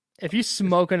 if you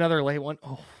smoke another late one,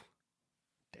 oh,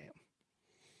 damn.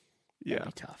 Yeah,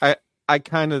 that'd be tough.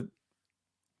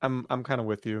 I'm kind of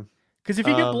with you. Because if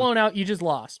you get blown out, you just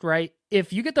lost, right?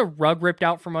 If you get the rug ripped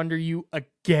out from under you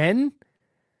again,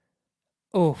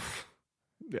 oof.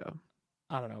 Yeah.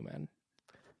 I don't know, man.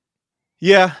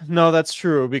 Yeah, no, that's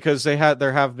true, because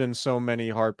there have been so many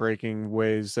heartbreaking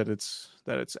ways that it's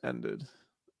ended.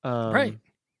 Right.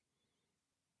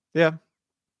 Yeah.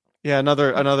 Yeah,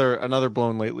 another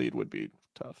blown late lead would be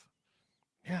tough.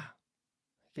 Yeah.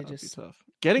 That would be tough.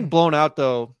 Getting blown out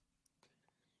though.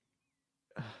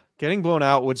 Getting blown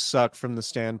out would suck from the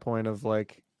standpoint of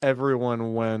like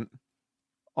everyone went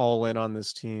all in on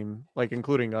this team, like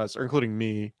including us or including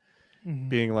me,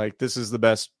 being like, this is the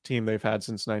best team they've had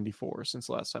since '94, since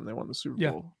the last time they won the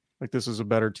Super Bowl. Like, this is a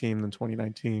better team than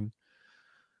 2019.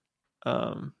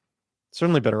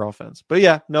 Certainly better offense, but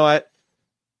yeah, no,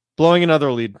 blowing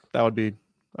another lead, that would be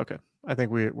okay. I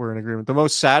think we're in agreement. The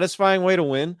most satisfying way to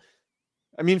win,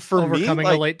 I mean, for overcoming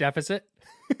me, a late deficit.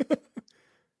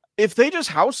 If they just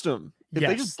housed them, if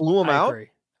they just blew them out,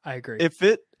 I agree. If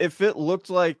it looked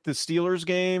like the Steelers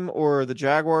game or the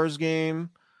Jaguars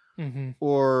game,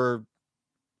 or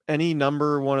any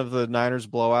one of the Niners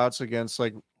blowouts against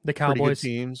like the Cowboys,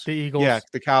 teams, the Eagles,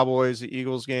 the Cowboys, the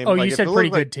Eagles game. Oh, like, you said pretty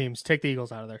good teams. Take the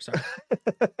Eagles out of there. Sorry,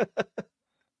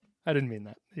 I didn't mean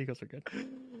that. The Eagles are good.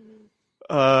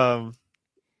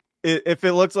 If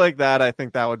it looked like that, I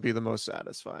think that would be the most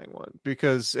satisfying one,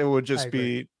 because it would just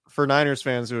be, for Niners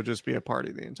fans, it would just be a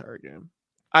party the entire game.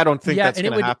 I don't think that's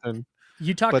going to happen.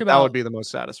 You talked but about that would be the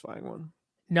most satisfying one.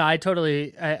 No, I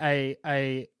totally, I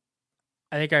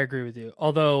think I agree with you.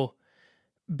 Although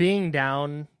being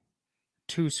down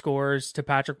 2 scores to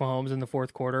Patrick Mahomes in the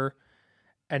fourth quarter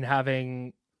and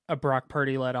having a Brock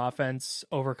Purdy-led offense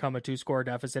overcome a 2-score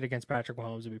deficit against Patrick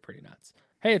Mahomes would be pretty nuts.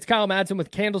 Hey, it's Kyle Madsen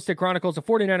with Candlestick Chronicles, a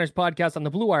 49ers podcast on the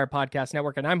Blue Wire Podcast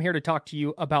Network, and I'm here to talk to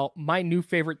you about my new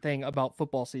favorite thing about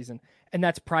football season, and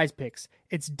that's Prize Picks.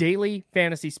 It's daily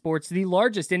fantasy sports, the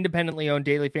largest independently owned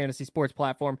daily fantasy sports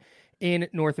platform in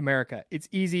North America. It's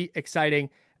easy,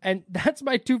 exciting, and that's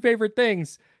my two favorite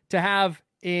things to have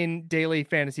in daily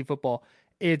fantasy football.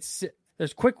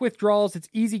 There's quick withdrawals, it's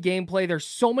easy gameplay, there's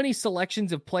so many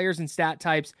selections of players and stat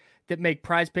types that make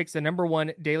Prize Picks the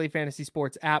 #1 daily fantasy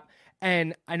sports app.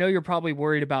 And I know you're probably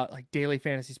worried about like daily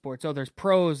fantasy sports. Oh, there's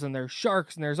pros and there's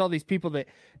sharks and there's all these people that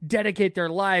dedicate their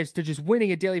lives to just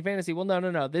winning at daily fantasy. Well,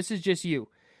 no. This is just you.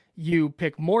 You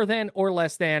pick more than or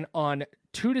less than on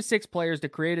 2 to 6 players to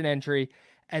create an entry.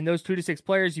 And those 2 to 6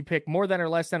 players, you pick more than or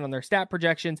less than on their stat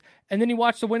projections. And then you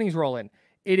watch the winnings roll in.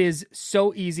 It is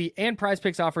so easy, and Prize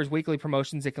Picks offers weekly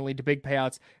promotions that can lead to big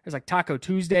payouts. There's like Taco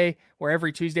Tuesday, where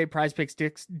every Tuesday Prize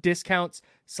Picks discounts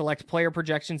select player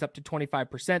projections up to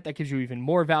 25%. That gives you even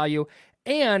more value.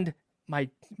 And my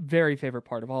very favorite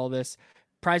part of all of this,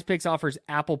 Prize Picks offers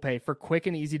Apple Pay for quick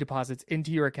and easy deposits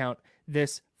into your account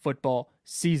this football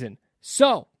season.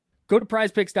 So go to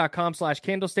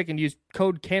prizepicks.com/candlestick and use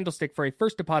code candlestick for a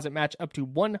first deposit match up to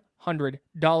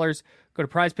 $100. Go to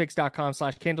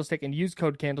prizepicks.com/candlestick and use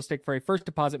code candlestick for a first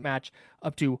deposit match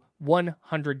up to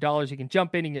 $100. You can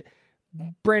jump in and get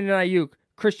Brandon Ayuk,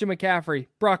 Christian McCaffrey,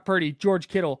 Brock Purdy, George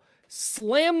Kittle,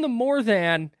 slam the more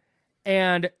than,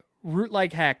 and root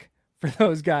like heck for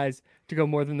those guys to go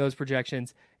more than those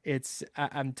projections.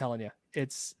 I'm telling you,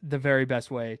 it's the very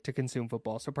best way to consume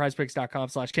football. So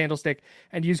prizepicks.com/candlestick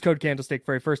and use code candlestick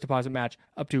for a first deposit match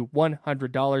up to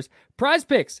 $100. Prize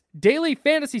Picks, daily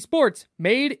fantasy sports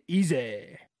made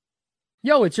easy.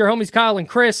 Yo, it's your homies Kyle and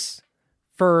Chris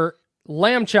for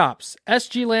Lamb Chops.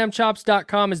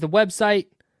 sglambchops.com is the website.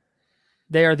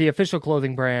 They are the official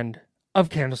clothing brand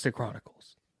of Candlestick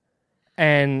Chronicles.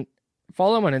 And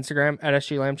follow them on Instagram at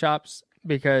sglambchops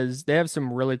because they have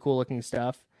some really cool looking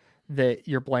stuff that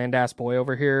your bland ass boy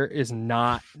over here is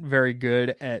not very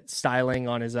good at styling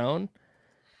on his own.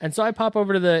 And so I pop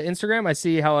over to the Instagram. I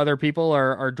see how other people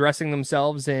are dressing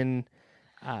themselves in,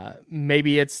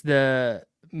 maybe it's the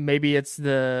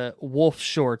wolf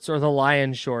shorts or the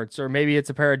lion shorts, or maybe it's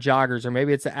a pair of joggers, or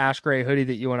maybe it's the ash gray hoodie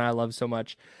that you and I love so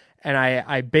much. And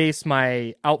I base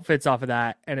my outfits off of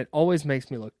that, and it always makes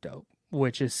me look dope,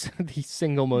 which is the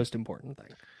single most important thing.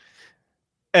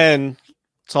 And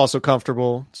it's also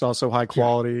comfortable. It's also high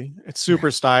quality. Yeah. It's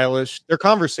super stylish. They're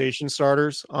conversation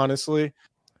starters, honestly.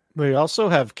 They also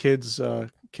have kid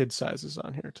sizes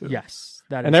on here too. Yes,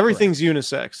 that is and everything's correct.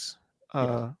 Unisex.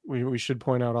 We should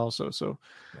point out also. So,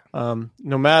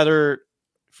 no matter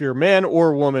if you're a man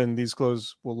or woman, these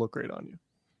clothes will look great on you.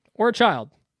 Or a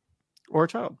child. They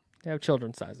have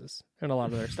children's sizes and a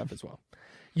lot of their stuff as well.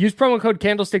 Use promo code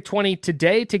Candlestick20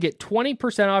 today to get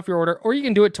 20% off your order, or you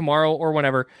can do it tomorrow or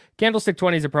whenever.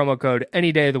 Candlestick20 is a promo code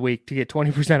any day of the week to get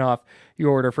 20% off your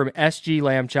order from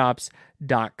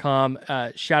sglambchops.com.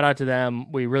 Shout out to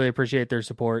them. We really appreciate their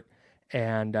support,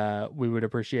 and we would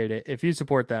appreciate it if you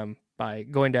support them by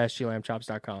going to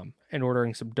sglambchops.com and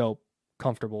ordering some dope,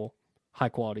 comfortable,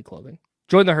 high-quality clothing.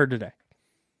 Join the herd today.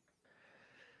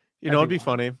 You know, it'd be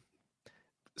funny.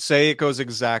 Say it goes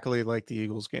exactly like the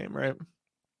Eagles game, right?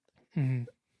 Mm-hmm.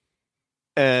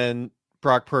 And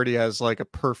Brock Purdy has like a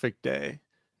perfect day.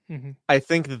 Mm-hmm. I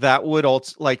think that would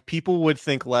people would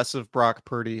think less of Brock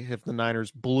Purdy if the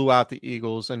Niners blew out the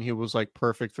Eagles and he was like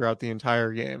perfect throughout the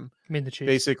entire game. I mean, the Chiefs.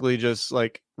 Basically just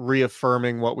like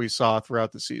reaffirming what we saw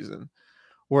throughout the season.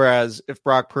 Whereas if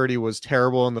Brock Purdy was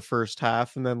terrible in the first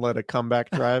half and then led a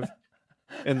comeback drive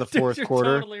in the fourth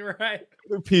quarter, totally right.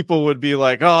 People would be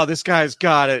like, "Oh, this guy's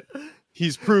got it.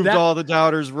 He's proved all the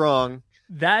doubters wrong."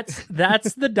 That's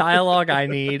the dialogue I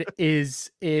need is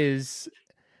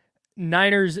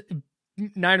Niners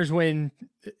win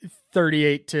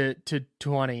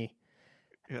 38-20.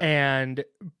 Yeah. And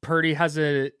Purdy has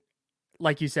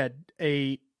like you said,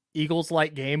 a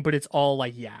Eagles-like game, but it's all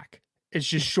like yak. It's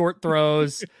just short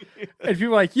throws. And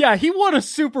people are like, yeah, he won a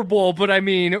Super Bowl, but I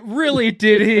mean, really,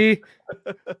 did he?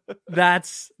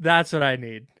 That's what I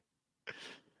need.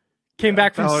 Came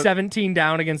back from 17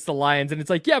 down against the Lions, and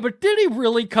it's like, yeah, but did he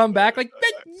really come back? Like,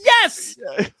 yes!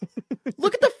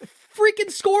 Look at the freaking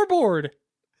scoreboard.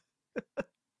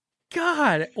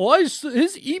 God, well, his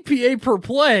EPA per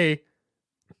play.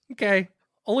 Okay,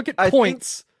 I'll look at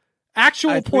points.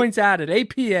 Actual points added,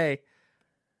 APA.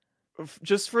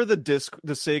 Just for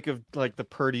the sake of like the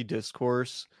Purdy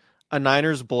discourse, a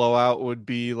Niners blowout would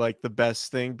be like the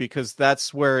best thing because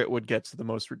that's where it would get to the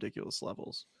most ridiculous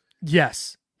levels.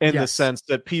 Yes. in the sense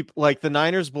that people like the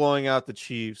Niners blowing out the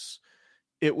Chiefs,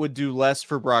 it would do less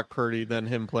for Brock Purdy than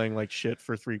him playing like shit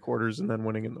for 3 quarters and then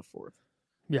winning in the 4th.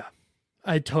 Yeah,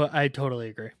 I totally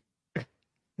agree.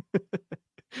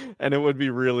 And it would be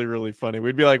really, really funny.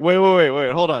 We'd be like, wait,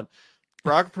 hold on.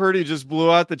 Brock Purdy just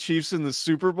blew out the Chiefs in the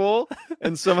Super Bowl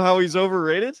and somehow he's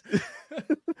overrated?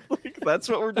 Like, that's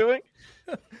what we're doing?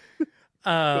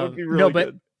 That would be really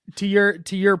good.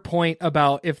 To your point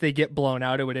about if they get blown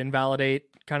out, it would invalidate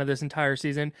kind of this entire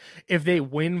season. If they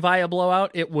win via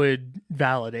blowout, it would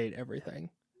validate everything.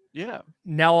 Yeah.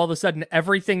 Now all of a sudden,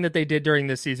 everything that they did during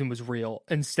this season was real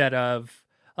instead of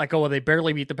like, oh, well, they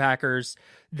barely beat the Packers,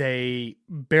 they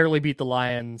barely beat the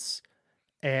Lions,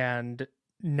 and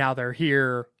now they're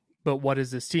here. But what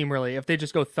is this team really? If they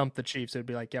just go thump the Chiefs, it'd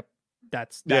be like, yep,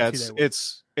 that's who they were.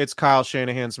 It's Kyle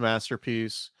Shanahan's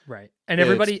masterpiece. Right. And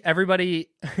everybody,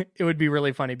 it would be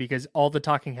really funny because all the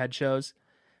talking head shows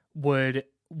would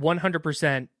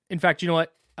 100%. In fact, you know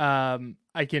what?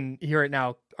 I can hear it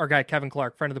now. Our guy, Kevin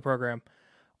Clark, friend of the program,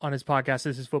 on his podcast,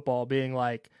 This Is Football, being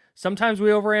like, sometimes we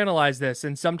overanalyze this,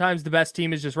 and sometimes the best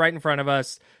team is just right in front of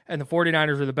us, and the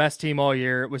 49ers were the best team all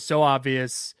year. It was so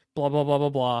obvious, blah, blah, blah, blah,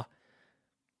 blah.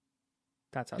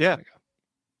 That's how it's going to go.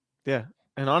 Yeah.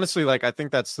 And honestly, like, I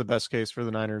think that's the best case for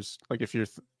the Niners. Like, if you're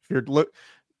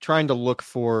trying to look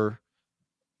for,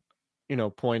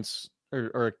 points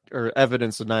or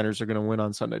evidence the Niners are going to win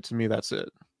on Sunday, to me, that's it.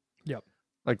 Yep.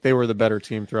 Like, they were the better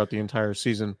team throughout the entire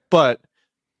season. But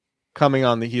coming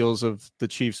on the heels of the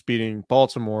Chiefs beating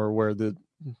Baltimore, where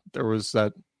there was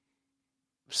that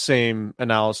same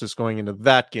analysis going into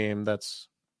that game, that's,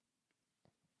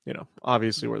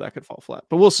 obviously where that could fall flat.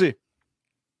 But we'll see.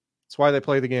 That's why they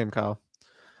play the game, Kyle.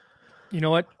 You know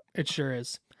what? It sure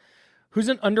is. Who's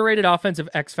an underrated offensive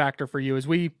X factor for you? As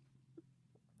we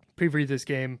preview this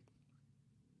game,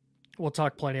 we'll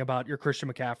talk plenty about your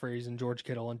Christian McCaffreys and George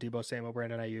Kittle and Deebo Samuel,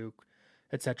 Brandon Ayuk,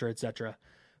 et cetera, et cetera.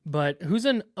 But who's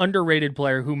an underrated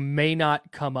player who may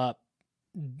not come up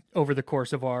over the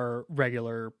course of our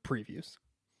regular previews?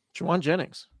 Juwan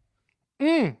Jennings.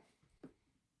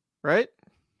 Right?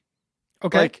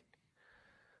 Okay.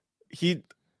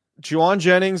 Juwan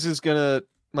Jennings is going to,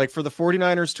 like, for the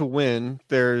 49ers to win,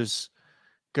 there's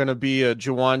going to be a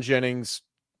Juwan Jennings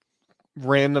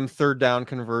random 3rd down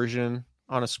conversion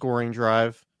on a scoring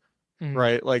drive,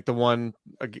 right? Like the one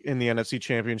in the NFC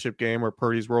Championship game where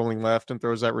Purdy's rolling left and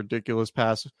throws that ridiculous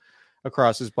pass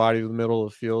across his body to the middle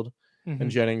of the field,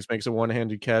 and Jennings makes a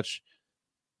one-handed catch.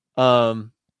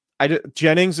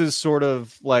 Jennings is sort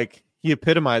of like, he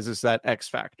epitomizes that X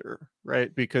factor,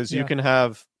 right? Because you can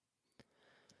have,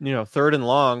 3rd and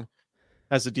long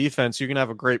as a defense, you can have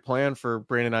a great plan for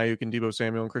Brandon Ayuk and Deebo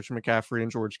Samuel and Christian McCaffrey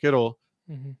and George Kittle.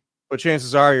 But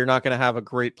chances are you're not going to have a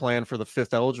great plan for the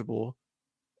 5th eligible.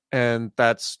 And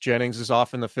that's Jennings is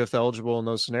often the 5th eligible in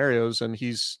those scenarios. And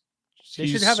they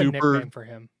should have a nickname for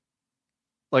him.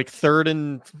 Like third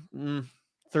and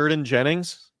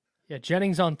Jennings. Yeah.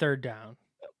 Jennings on 3rd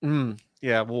down.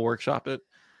 Yeah. We'll workshop it.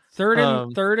 Third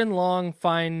and long,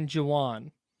 find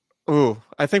Juwan. Ooh,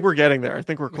 I think we're getting there. I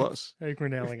think we're close. I think we're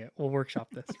nailing it. We'll workshop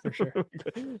this for sure.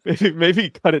 maybe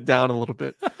cut it down a little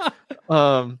bit.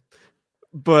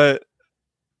 But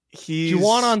he's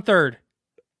Juwan on 3rd.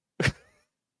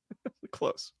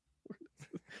 Close.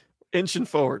 Inching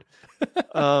forward.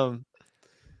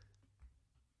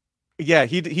 Yeah,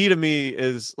 he to me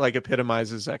is like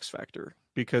epitomizes X factor,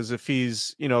 because if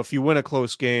he's, if you win a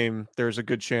close game, there's a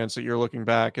good chance that you're looking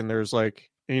back and there's like,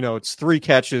 it's 3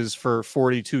 catches for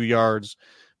 42 yards,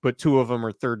 but 2 of them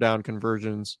are 3rd down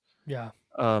conversions. Yeah.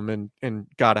 And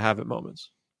gotta have it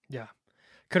moments. Yeah.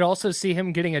 Could also see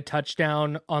him getting a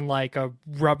touchdown on like a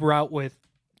rub route with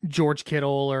George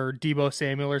Kittle or Deebo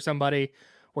Samuel or somebody,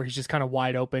 where he's just kind of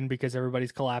wide open because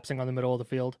everybody's collapsing on the middle of the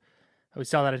field. We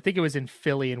saw that. I think it was in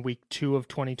Philly in week 2 of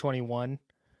 2021,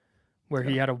 where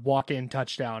he had a walk-in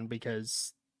touchdown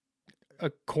because a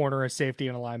corner, a safety,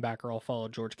 and a linebacker all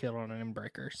followed George Kittle on an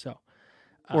inbreaker. So,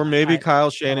 or maybe Kyle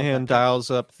Shanahan dials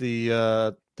up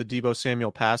the Deebo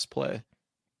Samuel pass play,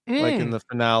 like in the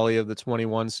finale of the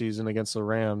 21 season against the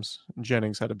Rams.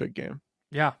 Jennings had a big game.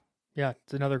 Yeah,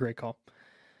 it's another great call.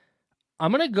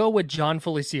 I'm gonna go with John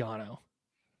Feliciano.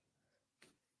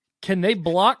 Can they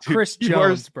block Chris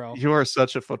Jones, bro? You are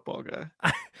such a football guy.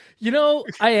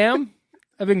 I am.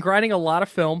 I've been grinding a lot of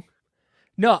film.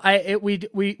 No,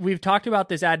 we've talked about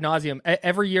this ad nauseum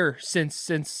every year since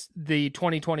the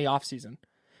 2020 offseason.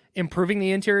 Improving the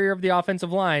interior of the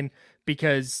offensive line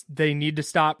because they need to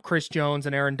stop Chris Jones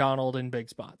and Aaron Donald in big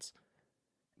spots.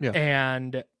 Yeah.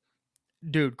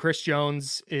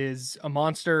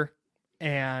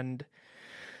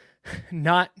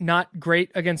 not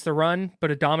great against the run,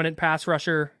 but a dominant pass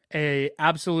rusher, a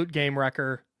absolute game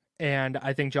wrecker, and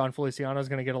I think John Feliciano is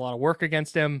going to get a lot of work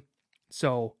against him.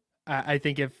 So I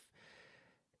think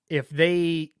if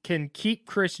they can keep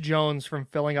Chris Jones from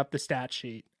filling up the stat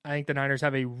sheet, I think the Niners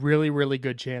have a really, really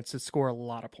good chance to score a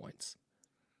lot of points.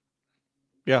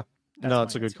 Yeah, That's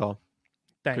it's a good call.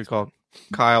 Thanks, good call.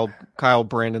 Man. Kyle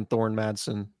Brandon Thorne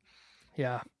Madsen.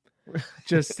 Yeah.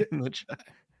 Just In the chat.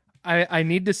 I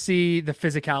need to see the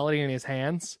physicality in his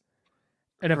hands.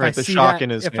 And if Right, I the see shock that, in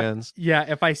his hands.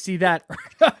 if I see that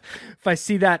if I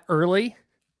see that early,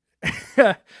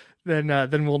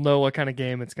 then we'll know what kind of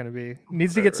game it's going to be.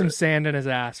 Needs to get some sand in his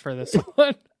ass for this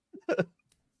one.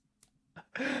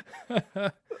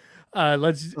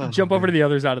 Let's jump over to the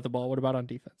other side of the ball. What about on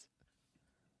defense?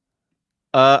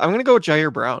 I'm going to go with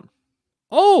Jair Brown.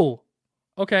 Oh,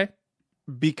 okay.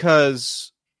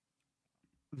 Because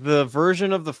the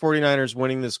version of the 49ers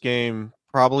winning this game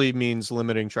probably means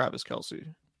limiting Travis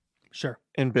Kelce. Sure.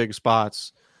 In big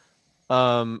spots.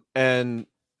 And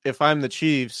if I'm the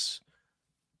Chiefs,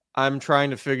 I'm trying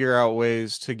to figure out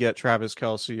ways to get Travis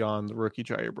Kelce on the rookie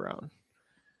Jair Brown.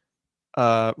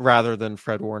 Rather than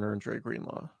Fred Warner and Dre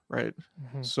Greenlaw, right?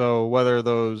 Mm-hmm. So whether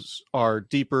those are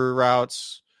deeper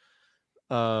routes,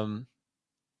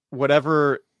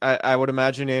 whatever, I would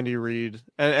imagine Andy Reid,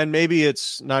 and maybe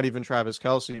it's not even Travis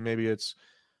Kelce, maybe it's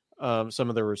some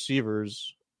of the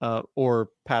receivers or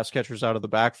pass catchers out of the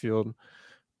backfield.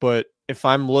 But if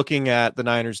I'm looking at the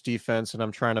Niners defense and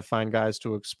I'm trying to find guys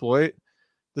to exploit,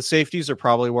 the safeties are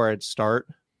probably where I'd start.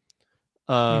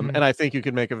 And I think you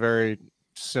could make a very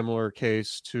similar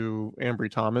case to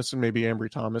Ambry Thomas, and maybe Ambry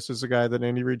Thomas is the guy that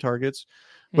Andy Reid targets.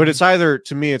 But it's either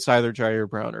Jair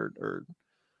Brown or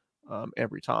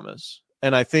Ambry Thomas.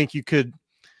 And I think Tayshaun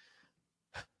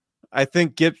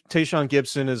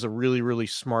Gibson is a really, really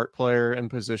smart player and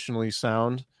positionally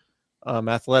sound.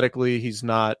 Athletically, he's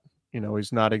not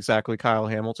exactly Kyle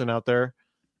Hamilton out there,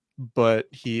 but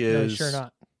he is No, sure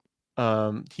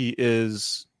not. He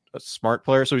is a smart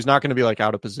player, so he's not going to be like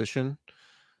out of position.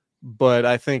 But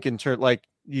I think in turn, like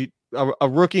a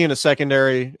rookie in a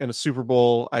secondary in a Super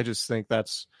Bowl, I just think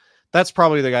that's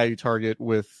probably the guy you target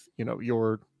with,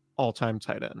 your all-time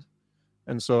tight end.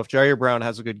 And so if Jair Brown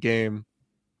has a good game,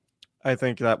 I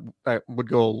think that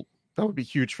would be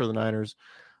huge for the Niners.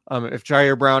 If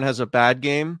Jair Brown has a bad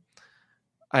game,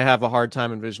 I have a hard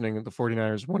time envisioning the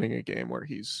 49ers winning a game where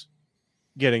he's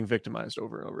getting victimized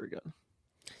over and over again.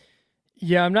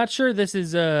 Yeah, I'm not sure this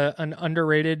is an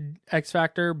underrated X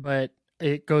factor, but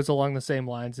it goes along the same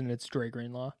lines, and it's Dre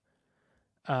Greenlaw.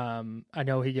 I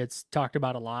know he gets talked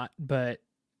about a lot, but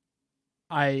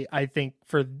I think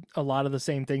for a lot of the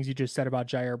same things you just said about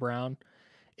Jair Brown,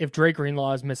 if Dre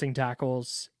Greenlaw is missing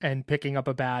tackles and picking up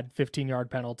a bad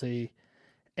 15-yard penalty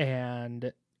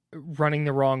and running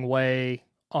the wrong way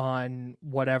on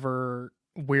whatever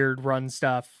weird run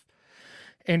stuff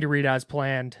Andy Reid has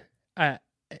planned,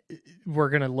 we're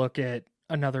going to look at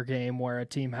another game where a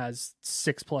team has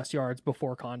 6+ yards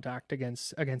before contact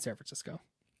against San Francisco.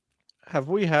 Have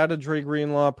we had a Dre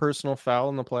Greenlaw personal foul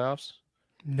in the playoffs?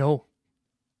 No.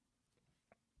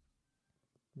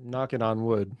 Knocking on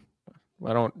wood.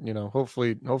 I don't,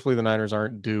 hopefully the Niners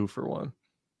aren't due for one.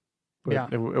 But yeah.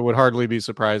 It would hardly be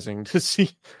surprising to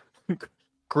see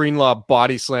Greenlaw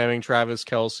body slamming Travis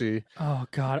Kelce. Oh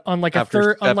God. On like a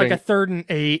 3rd and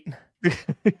 8.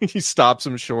 He stops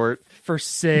him short for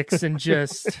 6 and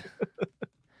just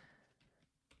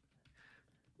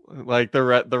like the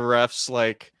refs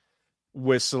like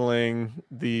whistling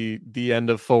the end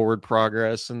of forward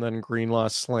progress, and then Greenlaw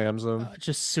slams him.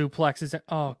 Just suplexes it.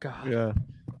 Oh God. Yeah.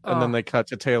 And then they cut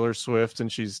to Taylor Swift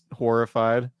and she's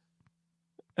horrified.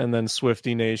 And then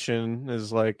Swiftie Nation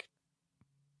is like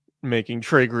making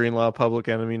Dre Greenlaw public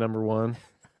enemy number 1.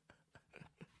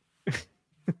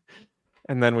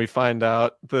 And then we find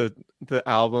out the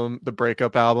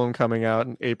breakup album coming out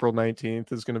on April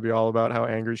 19th is going to be all about how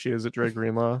angry she is at Dre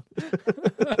Greenlaw.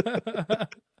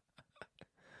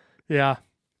 Yeah,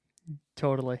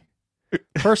 totally.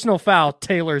 Personal foul,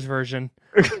 Taylor's version.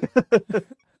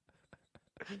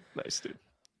 Nice, dude.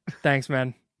 Thanks,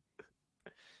 man.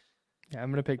 Yeah, I'm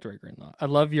going to pick Dre Greenlaw. I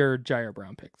love your Jair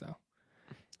Brown pick, though.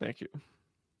 Thank you.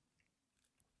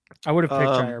 I would have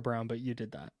picked Jair Brown, but you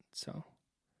did that, so.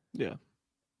 Yeah.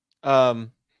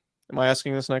 Am I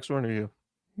asking this next one or you?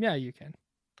 Yeah, you can.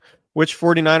 Which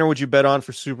 49er would you bet on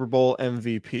for Super Bowl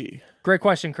MVP? Great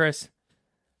question, Chris.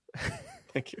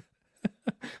 Thank you.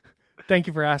 Thank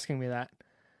you for asking me that.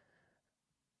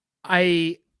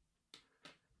 I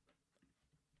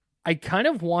kind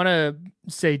of want to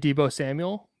say Deebo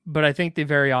Samuel, but I think the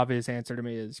very obvious answer to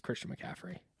me is Christian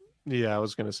McCaffrey. Yeah, I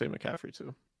was going to say McCaffrey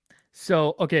too.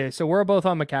 So, okay, so we're both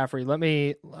on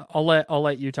McCaffrey. I'll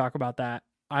let you talk about that.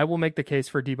 I will make the case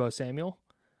for Deebo Samuel.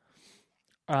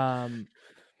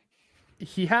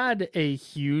 He had a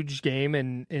huge game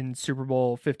in Super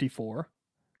Bowl 54.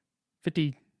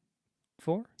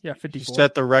 54? Yeah, 54. He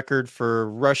set the record for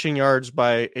rushing yards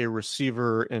by a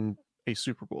receiver in a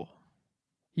Super Bowl.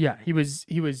 Yeah, he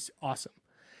was awesome.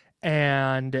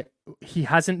 And he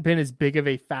hasn't been as big of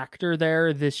a factor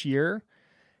there this year.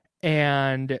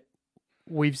 And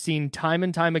we've seen time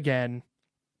and time again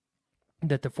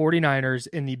that the 49ers,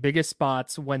 in the biggest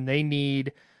spots when they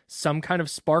need some kind of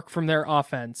spark from their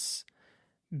offense,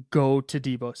 go to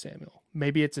Deebo Samuel.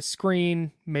 Maybe it's a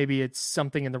screen, maybe it's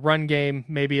something in the run game,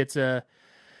 maybe it's a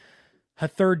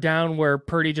third down where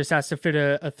Purdy just has to fit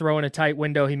a throw in a tight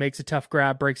window. He makes a tough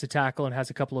grab, breaks a tackle, and has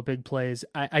a couple of big plays.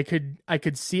 I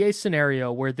could see a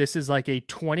scenario where this is like a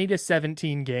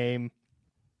 20-17 game.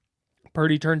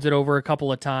 Purdy turns it over a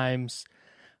couple of times.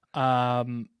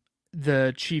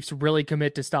 The Chiefs really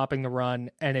commit to stopping the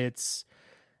run, and it's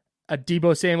a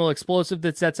Deebo Samuel explosive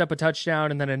that sets up a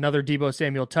touchdown, and then another Deebo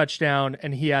Samuel touchdown,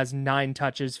 and he has 9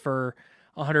 touches for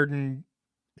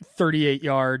 138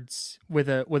 yards with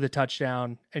a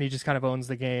touchdown, and he just kind of owns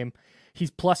the game.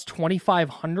 He's plus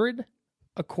 2,500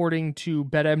 according to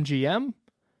BetMGM.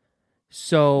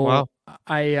 So wow.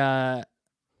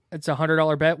 It's a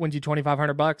 $100 bet, wins you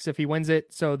 $2,500 if he wins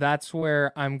it. So that's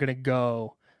where I'm gonna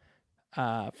go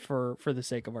for the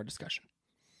sake of our discussion.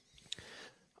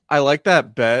 I like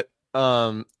that bet.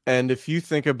 And if you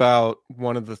think about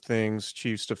one of the things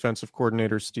Chiefs defensive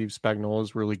coordinator Steve Spagnuolo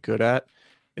is really good at,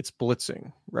 it's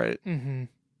blitzing, right? Mm-hmm.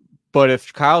 But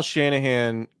if Kyle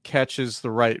Shanahan catches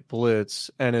the right blitz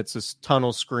and it's a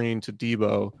tunnel screen to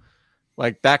Deebo,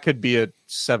 like that could be a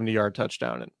 70-yard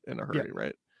touchdown in a hurry,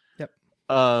 right? Yep.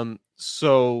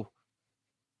 So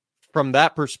from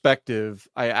that perspective,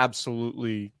 I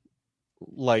absolutely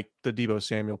like the Deebo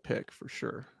Samuel pick for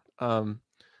sure.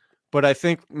 But I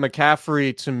think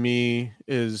McCaffrey to me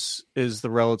is the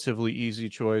relatively easy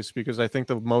choice because I think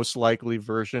the most likely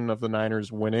version of the Niners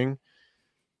winning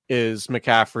is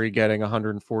McCaffrey getting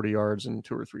 140 yards and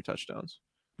 2 or 3 touchdowns.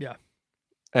 Yeah.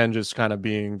 And just kind of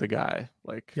being the guy.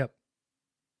 Like, yep.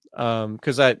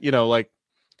 Because the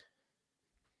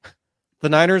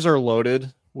Niners are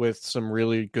loaded with some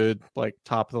really good, like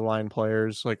top of the line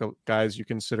players, like guys you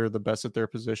consider the best at their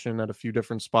position at a few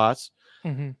different spots.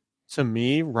 Mm-hmm. To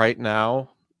me, right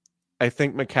now, I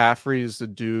think McCaffrey is the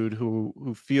dude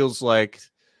who feels like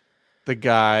the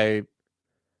guy.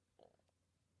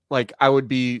 Like I would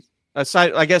be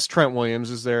aside, I guess Trent Williams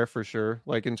is there for sure.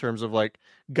 Like in terms of like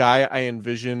guy I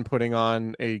envision putting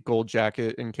on a gold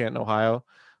jacket in Canton, Ohio,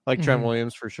 like Trent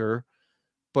Williams for sure.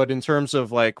 But in terms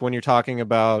of like when you're talking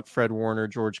about Fred Warner,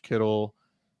 George Kittle,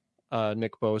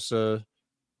 Nick Bosa,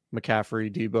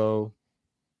 McCaffrey, Deebo,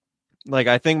 like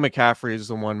I think McCaffrey is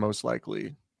the one most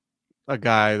likely a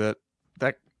guy that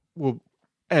will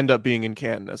end up being in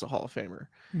Canton as a Hall of Famer.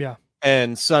 Yeah.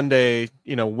 And Sunday,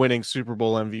 winning Super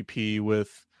Bowl MVP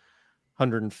with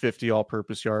 150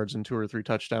 all-purpose yards and 2 or 3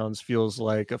 touchdowns feels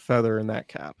like a feather in that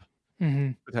cap,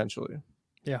 potentially.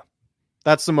 Yeah.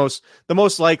 That's the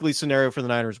most likely scenario for the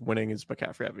Niners winning is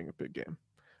McCaffrey having a big game.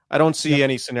 I don't see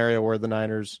any scenario where the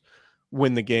Niners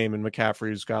win the game and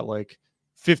McCaffrey's got like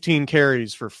 15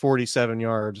 carries for 47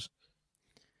 yards.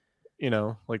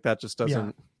 Like that just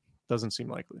doesn't seem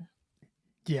likely.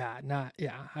 Yeah,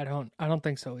 I don't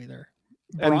think so either.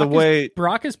 And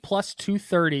Brock is plus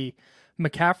 230,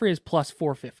 McCaffrey is plus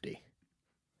 450.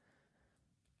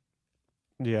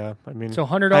 Yeah, I mean, so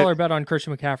 $100 bet on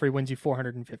Christian McCaffrey wins you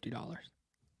 $450.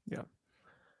 Yeah,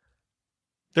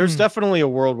 there's definitely a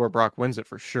world where Brock wins it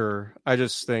for sure. I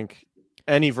just think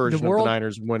any version of the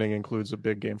Niners winning includes a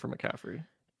big game for McCaffrey,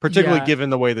 particularly given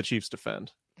the way the Chiefs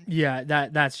defend. Yeah,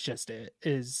 that's just it.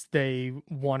 Is they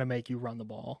want to make you run the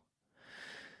ball.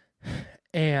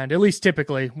 And at least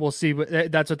typically, we'll see.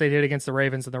 That's what they did against the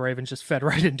Ravens, and the Ravens just fed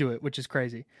right into it, which is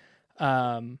crazy.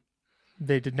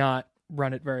 They did not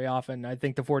run it very often. I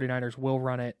think the 49ers will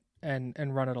run it and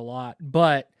run it a lot.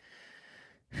 But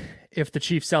if the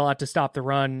Chiefs sell out to stop the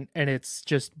run, and it's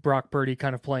just Brock Purdy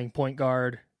kind of playing point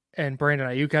guard, and Brandon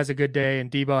Ayuk has a good day,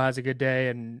 and Deebo has a good day,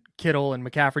 and Kittle and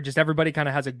McCaffrey, just everybody kind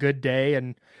of has a good day,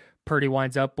 and Purdy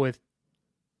winds up with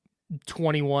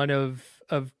 21 of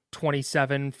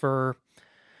 27 for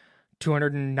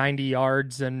 290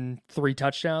 yards and 3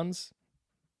 touchdowns.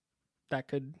 That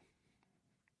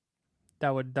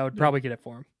would probably get it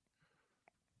for him.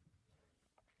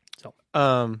 So,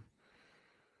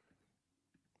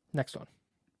 next one.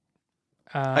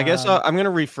 I guess I'm going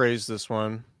to rephrase this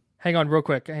one. Hang on real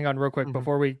quick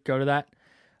before we go to that.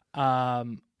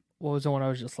 What was the one I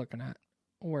was just looking at?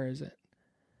 Where is it?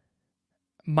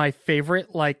 My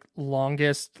favorite, like,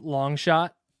 longest long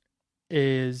shot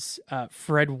is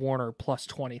Fred Warner plus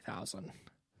 20,000.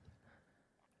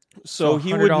 So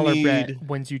he would need bet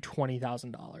wins you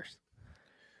 $20,000.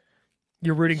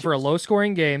 You're rooting for a low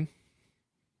scoring game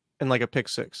and like a pick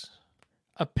six,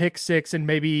 and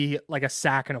maybe like a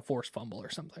sack and a forced fumble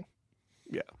or something.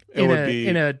 Yeah,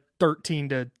 in a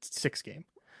 13-6 game.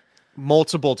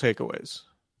 Multiple takeaways,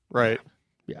 right?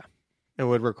 Yeah. It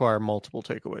would require multiple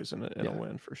takeaways in a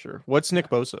win for sure. What's Nick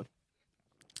Bosa?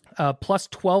 Plus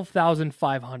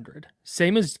 12,500.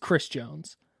 Same as Chris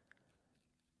Jones.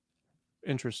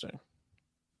 Interesting.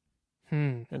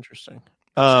 Interesting.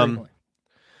 Extremely.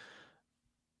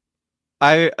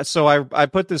 I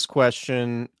put this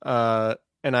question, and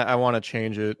I want to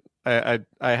change it. I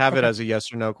have it as a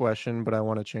yes or no question, but I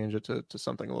want to change it to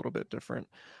something a little bit different.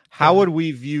 How would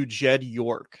we view Jed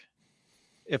York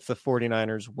if the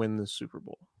 49ers win the Super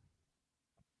Bowl?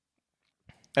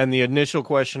 And the initial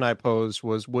question I posed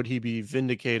was, would he be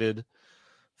vindicated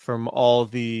from all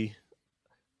the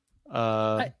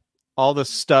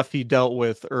stuff he dealt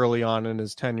with early on in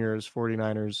his tenure as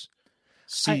 49ers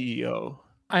CEO?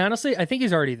 I think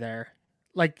he's already there.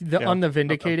 Like on the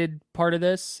vindicated part of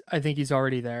this, I think he's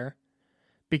already there.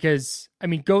 Because I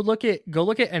mean, go look at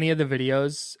any of the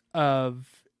videos of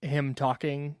him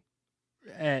talking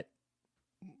at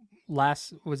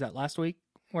last week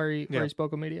where he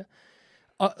spoke with media.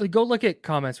 Go look at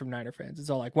comments from Niner fans. It's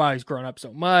all like, wow, he's grown up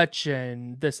so much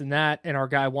and this and that. And our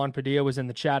guy Juan Padilla was in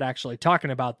the chat actually talking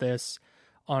about this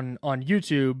on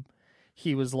YouTube.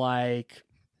 He was like,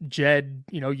 Jed,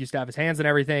 used to have his hands in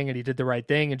everything and he did the right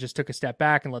thing and just took a step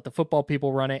back and let the football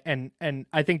people run it. And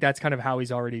I think that's kind of how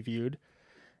he's already viewed.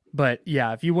 But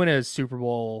yeah, if you win a Super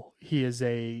Bowl, he is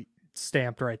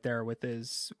stamped right there with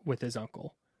his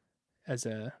uncle as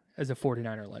a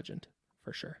 49er legend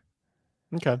for sure.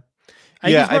 Okay.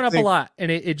 He's grown up a lot,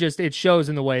 and it shows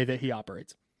in the way that he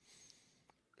operates.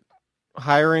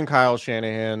 Hiring Kyle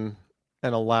Shanahan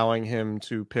and allowing him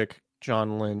to pick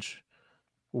John Lynch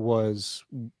was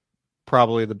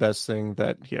probably the best thing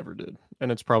that he ever did,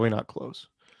 and it's probably not close.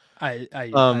 I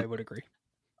would agree.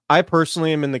 I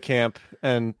personally am in the camp,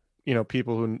 and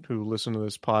people who listen to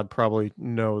this pod probably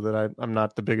know that I'm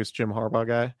not the biggest Jim Harbaugh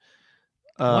guy.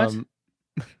 What?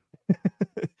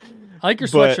 I like your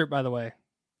sweatshirt, by the way.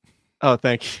 Oh,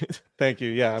 thank you. Thank you.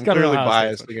 Yeah, I'm clearly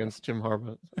biased against Jim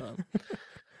Harbaugh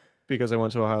because I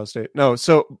went to Ohio State. No,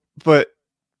 but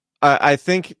I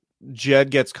think Jed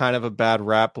gets kind of a bad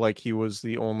rap, like he was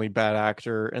the only bad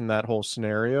actor in that whole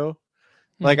scenario.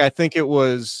 Mm-hmm. Like, I think it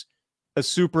was a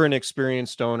super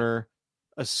inexperienced owner,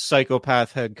 a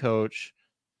psychopath head coach,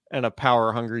 and a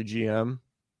power-hungry GM.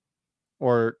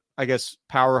 Or, I guess,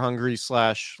 power-hungry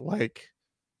 / like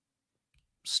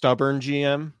stubborn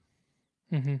GM.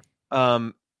 Mm-hmm.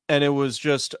 And it was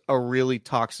just a really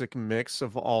toxic mix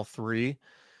of all three.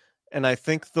 And I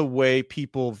think the way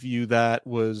people view that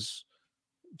was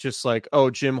just like, oh,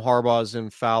 Jim Harbaugh's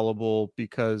infallible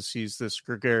because he's this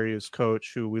gregarious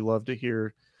coach who we love to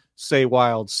hear say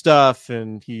wild stuff.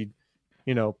 And he,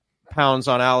 pounds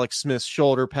on Alex Smith's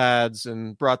shoulder pads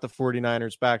and brought the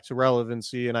 49ers back to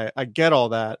relevancy. And I get all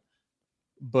that,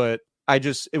 but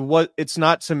it's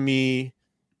not to me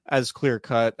as clear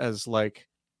cut as like,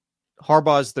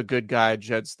 Harbaugh's the good guy,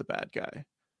 Jed's the bad guy,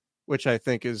 which I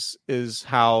think is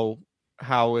how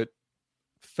it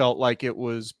felt like it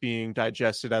was being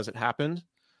digested as it happened.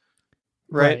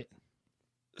 Right.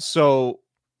 So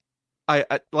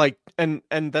I like, and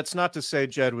that's not to say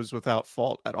Jed was without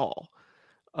fault at all.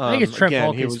 I think it's Trent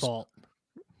Baalke's fault.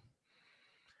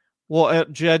 Well,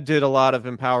 Jed did a lot of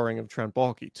empowering of Trent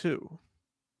Baalke too.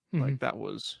 Mm-hmm.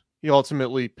 Like he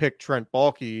ultimately picked Trent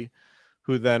Baalke,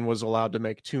 who then was allowed to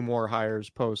make 2 more hires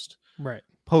post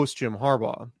Jim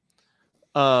Harbaugh.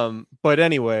 But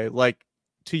anyway, like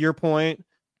to your point,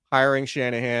 hiring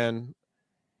Shanahan,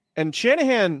 and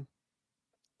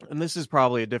this is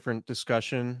probably a different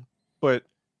discussion, but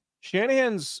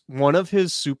Shanahan's one of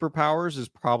his superpowers is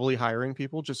probably hiring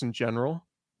people just in general.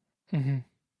 Mm-hmm.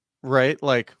 Right?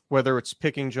 Like whether it's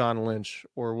picking John Lynch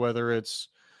or whether it's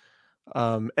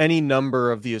any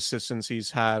number of the assistants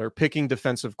he's had or picking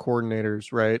defensive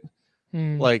coordinators, right?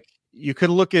 Like you could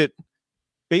look at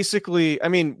basically, I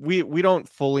mean, we don't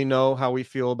fully know how we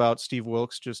feel about Steve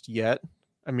Wilkes just yet.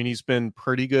 I mean, he's been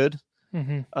pretty good.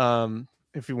 Mm-hmm.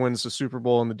 If he wins the Super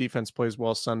Bowl and the defense plays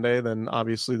well Sunday, then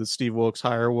obviously the Steve Wilkes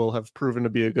hire will have proven to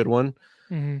be a good one.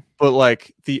 Mm-hmm. But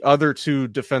like the other 2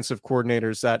 defensive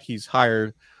coordinators that he's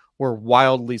hired were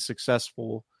wildly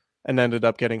successful and ended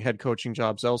up getting head coaching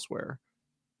jobs elsewhere.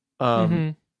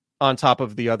 Mhm. On top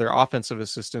of the other offensive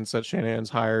assistants that Shanahan's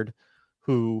hired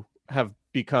who have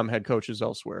become head coaches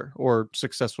elsewhere or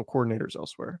successful coordinators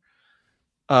elsewhere.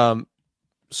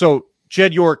 So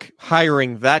Jed York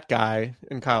hiring that guy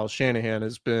and Kyle Shanahan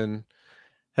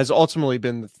has ultimately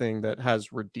been the thing that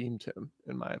has redeemed him,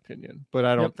 in my opinion. But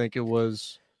I don't think it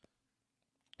was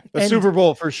the Super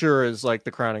Bowl for sure is like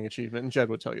the crowning achievement, and Jed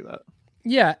would tell you that.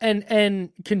 Yeah,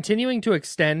 and continuing to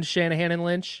extend Shanahan and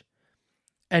Lynch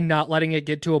and not letting it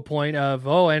get to a point of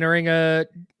entering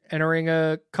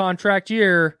a contract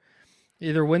year,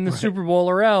 either win the Super Bowl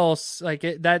or else. Like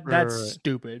that's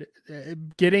stupid.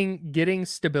 Getting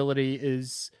stability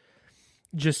is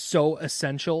just so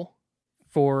essential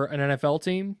for an NFL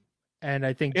team, and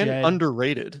I think Jed,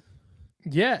 underrated.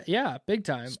 Yeah, big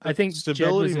time. I think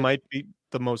stability might be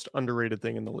the most underrated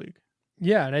thing in the league.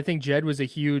 Yeah, and I think Jed was a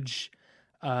huge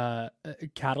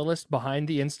catalyst behind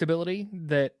the instability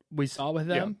that we saw with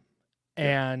them,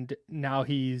 and now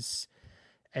he's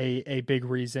a big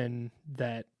reason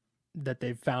that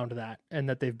they've found that and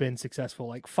that they've been successful.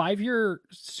 Like 5-year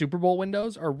Super Bowl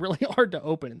windows are really hard to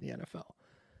open in the NFL,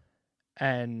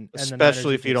 and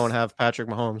especially if you don't have Patrick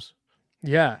Mahomes.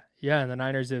 Yeah, and the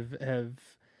Niners have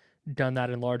done that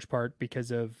in large part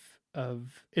because of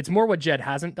it's more what Jed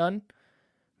hasn't done.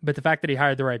 But the fact that he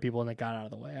hired the right people and they got out of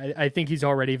the way, I think he's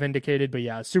already vindicated. But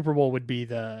yeah, Super Bowl would be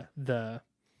the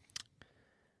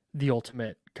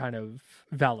ultimate kind of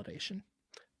validation.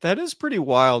 That is pretty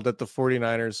wild that the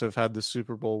 49ers have had the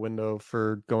Super Bowl window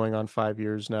for going on 5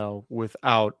 years now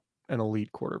without an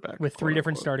elite quarterback. With 3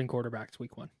 different starting quarterbacks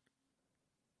week 1.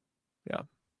 Yeah,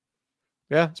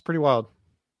 it's pretty wild.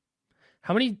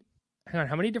 How many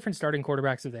different starting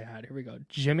quarterbacks have they had? Here we go.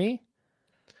 Jimmy,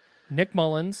 Nick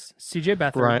Mullins, CJ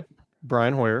Beathard,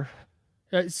 Brian Hoyer.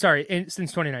 Since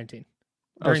 2019,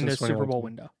 during the Super Bowl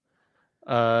window.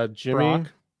 Jimmy,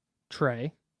 Brock,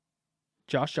 Trey,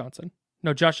 Josh Johnson.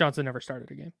 No, Josh Johnson never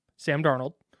started a game. Sam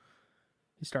Darnold,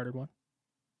 he started one.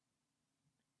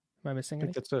 Am I missing I think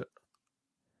any? that's it.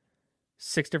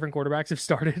 6 different quarterbacks have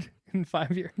started in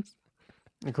 5 years,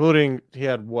 including he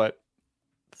had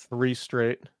 3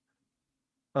 straight.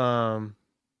 3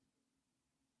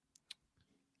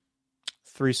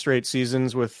 straight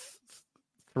seasons with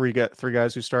three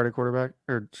guys who started quarterback,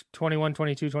 or 21,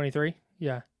 22, 23.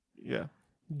 Yeah.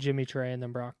 Jimmy, Trey, and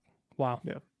then Brock. Wow.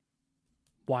 Yeah.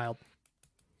 Wild.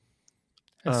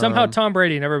 And somehow Tom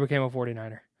Brady never became a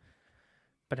 49er.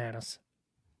 Bananas.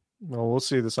 Well, we'll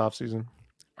see this offseason.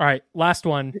 All right, last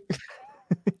one.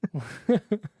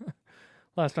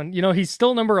 Last one. He's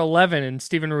still number 11 in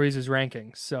Steven Ruiz's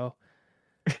rankings, so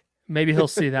maybe he'll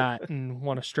see that and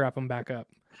want to strap him back up.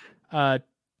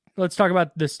 Let's talk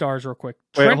about the stars real quick.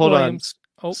 Wait, Trent hold Williams.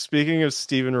 on. Speaking of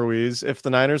Steven Ruiz, if the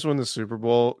Niners win the Super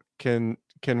Bowl, can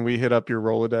we hit up your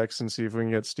Rolodex and see if we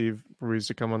can get Steve Ruiz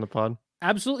to come on the pod?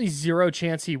 Absolutely zero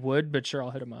chance he would, but sure, I'll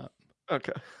hit him up.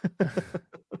 Okay.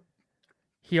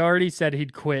 He already said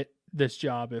he'd quit this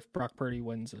job if Brock Purdy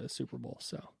wins a Super Bowl.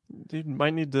 So he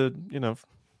might need to,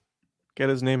 get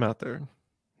his name out there.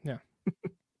 Yeah.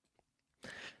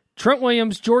 Trent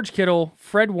Williams, George Kittle,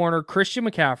 Fred Warner, Christian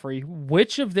McCaffrey.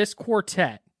 Which of this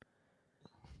quartet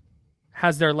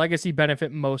has their legacy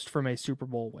benefit most from a Super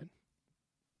Bowl win?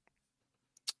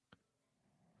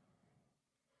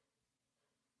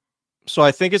 So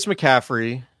I think it's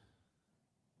McCaffrey.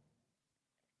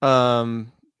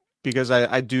 Because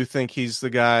I do think he's the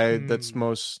guy that's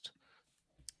most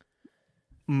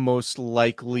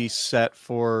likely set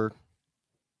for.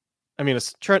 I mean,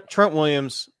 it's Trent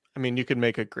Williams. I mean, you could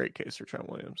make a great case for Trent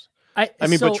Williams.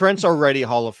 But Trent's already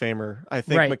Hall of Famer. I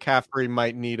think McCaffrey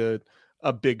might need a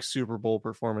big Super Bowl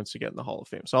performance to get in the Hall of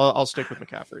Fame. So I'll stick with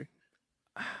McCaffrey.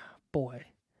 Boy,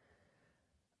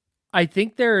 I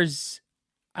think there's,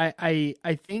 I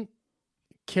think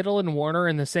Kittle and Warner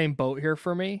in the same boat here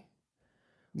for me.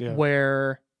 Yeah.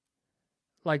 Where,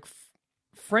 like,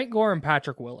 Frank Gore and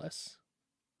Patrick Willis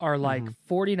are like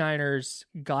 49ers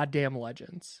goddamn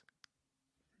legends.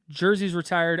 Jersey's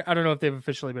retired. I don't know if they've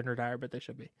officially been retired, but they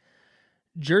should be.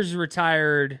 Jersey's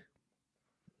retired,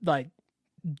 like,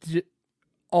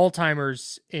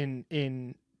 all-timers in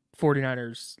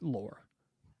 49ers lore.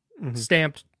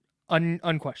 Stamped,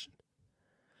 unquestioned.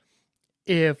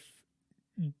 If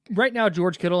right now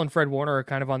George Kittle and Fred Warner are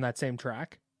kind of on that same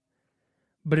track,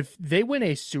 but if they win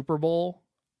a Super Bowl,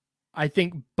 I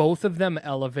think both of them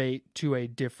elevate to a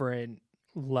different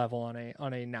level on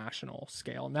a national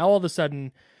scale. Now all of a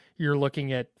sudden you're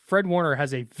looking at Fred Warner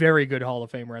has a very good Hall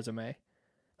of Fame resume.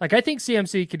 Like, I think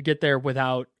CMC could get there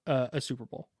without a Super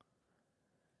Bowl.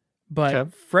 But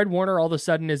Okay. Fred Warner all of a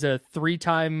sudden is a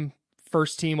 3-time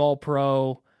first team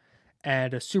All-Pro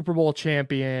and a Super Bowl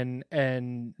champion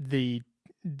and the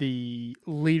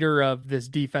leader of this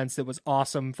defense that was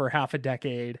awesome for half a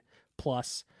decade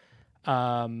plus.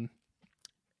 And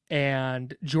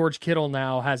George Kittle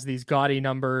now has these gaudy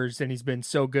numbers and he's been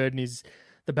so good and he's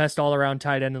the best all-around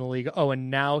tight end in the league. Oh,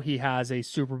 and now he has a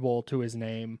Super Bowl to his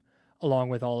name along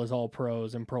with all his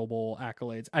All-Pros and Pro Bowl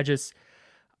accolades.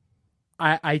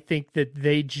 I think that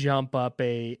they jump up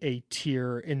a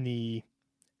tier in the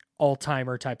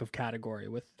all-timer type of category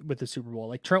with the Super Bowl.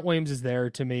 Like Trent Williams is there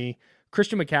to me.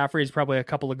 Christian McCaffrey is probably a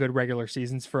couple of good regular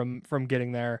seasons from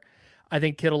getting there. I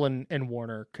think Kittle and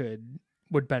Warner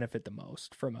would benefit the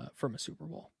most from a Super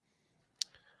Bowl.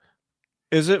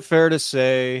 Is it fair to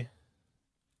say?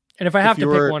 And if I have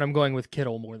to pick one, I'm going with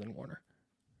Kittle more than Warner.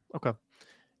 Okay.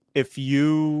 If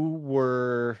you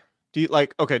were, do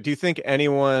you think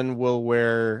anyone will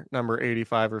wear number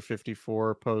 85 or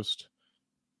 54 post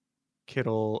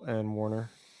Kittle and Warner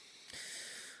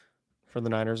for the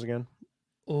Niners again?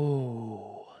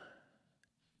 Oh,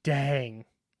 dang.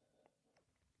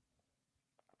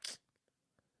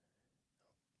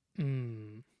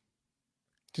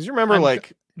 Because you remember,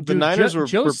 the Niners were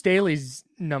Joe Staley's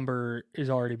number is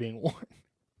already being worn.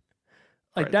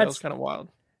 That was kind of wild.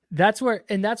 That's where,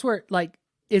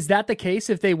 is that the case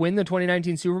if they win the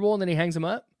 2019 Super Bowl and then he hangs them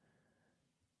up?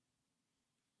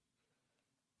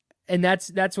 And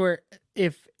that's where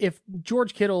if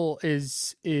George Kittle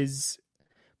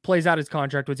plays out his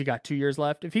contract, what's he got, 2 years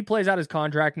left? If he plays out his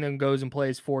contract and then goes and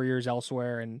plays 4 years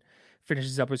elsewhere and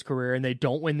finishes up his career and they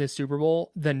don't win this Super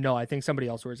Bowl, then no, I think somebody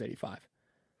else wears 85.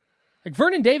 Like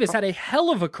Vernon Davis had a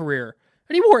hell of a career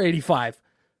and he wore 85.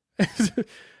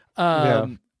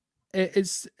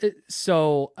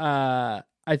 So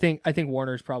I think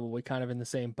Warner's probably kind of in the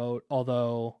same boat,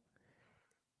 although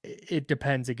it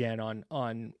depends again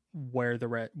on where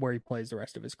he plays the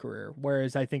rest of his career.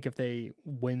 Whereas I think if they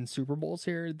win Super Bowls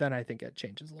here, then I think it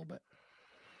changes a little bit.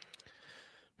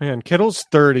 Man, Kittle's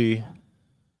 30.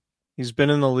 He's been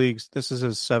in the league. This is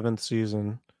his 7th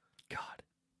season. God.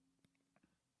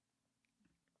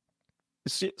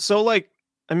 So, it's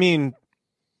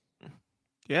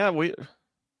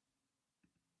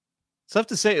tough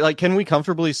to say. Can we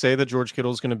comfortably say that George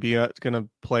Kittle is going to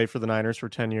play for the Niners for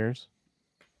 10 years?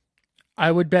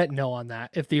 I would bet no on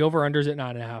that. If the over-under's at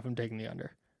 9.5, I'm taking the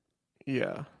under.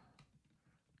 Yeah.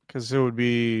 Because you'd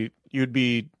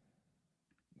be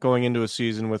going into a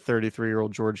season with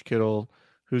 33-year-old George Kittle,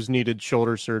 who's needed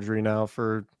shoulder surgery now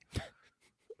for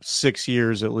 6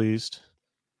 years at least.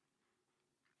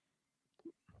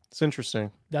 It's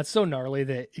interesting. That's so gnarly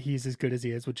that he's as good as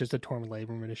he is with just a torn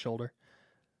labrum in his shoulder.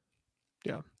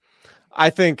 Yeah. I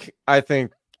think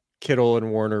Kittle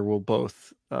and Warner will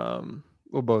both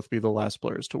be the last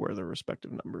players to wear their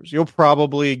respective numbers. You'll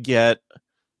probably get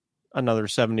another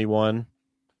 71,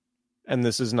 and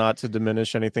this is not to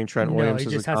diminish anything Trent Williams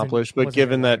has accomplished, but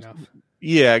given that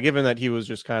he was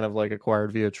just kind of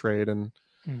acquired via trade and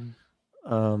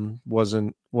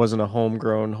wasn't a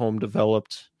homegrown, home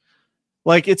developed.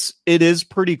 It is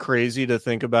pretty crazy to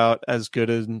think about, as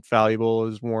good and valuable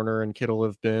as Warner and Kittle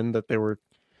have been, that they were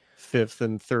 5th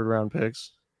and 3rd round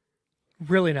picks.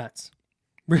 Really nuts.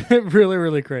 Really,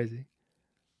 really crazy.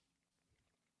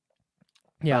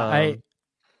 Yeah,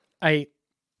 I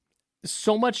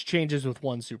so much changes with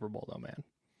one Super Bowl though, man.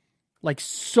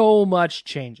 So much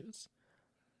changes.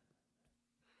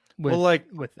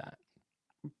 With that.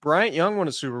 Bryant Young won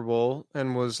a Super Bowl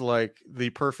and was the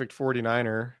perfect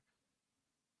 49er.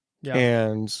 Yeah.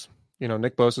 And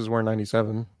Nick Bosa's wearing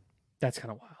 97. That's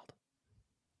kind of wild.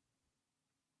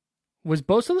 Was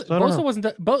Bosa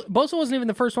wasn't even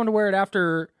the first one to wear it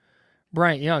after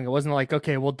Bryant Young. It wasn't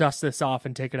okay, we'll dust this off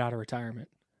and take it out of retirement.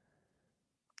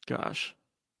 Gosh.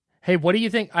 Hey, what do you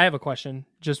think? I have a question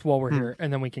just while we're here,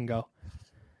 and then we can go.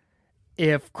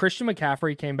 If Christian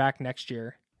McCaffrey came back next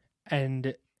year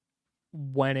and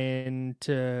went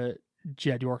into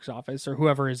Jed York's office or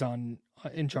whoever is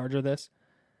in charge of this,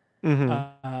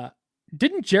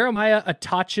 didn't Jeremiah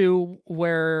Atachu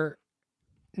wear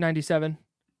 97?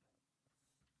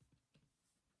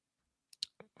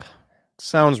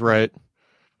 Sounds right.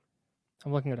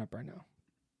 I'm looking it up right now.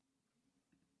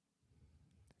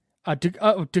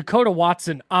 Dakota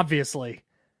Watson, obviously.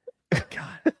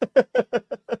 God.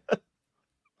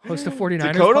 Host of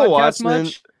 49ers podcast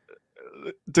much?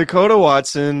 Dakota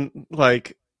Watson,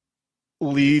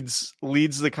 leads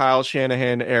the Kyle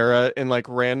Shanahan era in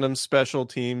random special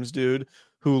teams dude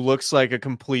who looks like a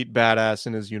complete badass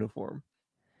in his uniform.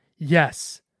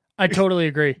 Yes, I totally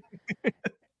agree.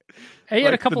 He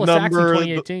had a couple of sacks in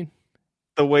 2018.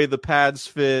 the way the pads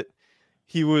fit.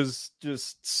 He was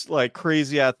just like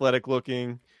crazy athletic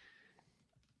looking.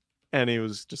 And he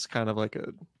was just kind of like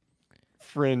a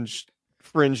fringe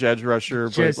edge rusher,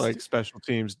 but like special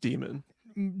teams demon.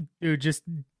 Dude, just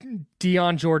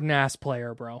Deion Jordan ass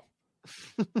player, bro.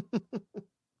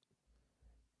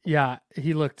 Yeah,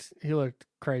 he looked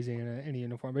crazy in a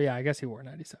uniform, but yeah, I guess he wore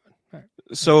 97. All right.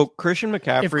 So Christian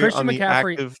McCaffrey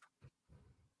active.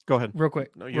 Go ahead, real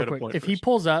quick. No, you had a point. If he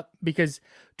pulls up, because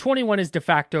 21 is de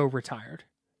facto retired,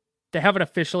 they haven't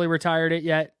officially retired it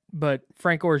yet, but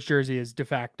Frank Gore's jersey is de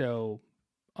facto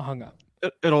hung up.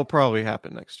 It'll probably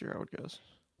happen next year, I would guess.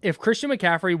 If Christian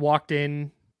McCaffrey walked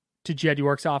in to Jed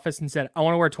York's office and said, "I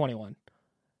want to wear 21,"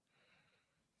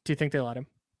 do you think they let him?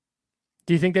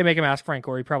 Do you think they make him ask Frank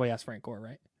Gore? He probably asked Frank Gore,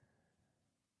 right?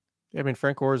 Yeah, I mean,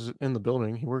 Frank Gore's in the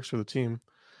building. He works for the team.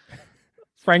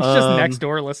 Frank's just next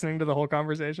door listening to the whole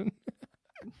conversation.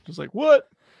 Just like, what?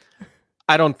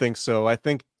 I don't think so. I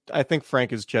think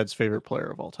Frank is Jed's favorite player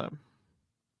of all time.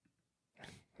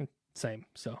 Same.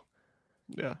 So,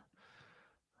 yeah.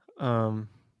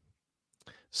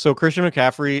 So Christian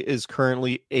McCaffrey is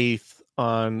currently 8th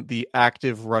on the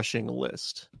active rushing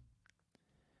list.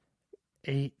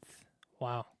 8th.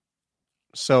 Wow.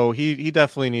 So he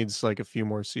definitely needs like a few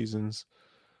more seasons.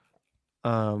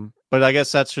 But I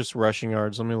guess that's just rushing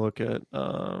yards. Let me look at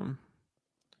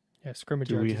scrimmage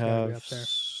do yards. We have up there.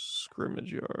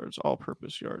 Scrimmage yards,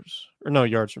 all-purpose yards, or no,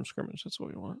 yards from scrimmage. That's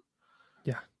what we want.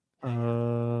 Yeah.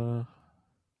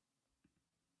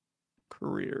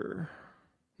 Career.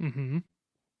 Mm-hmm.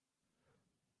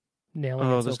 Nailing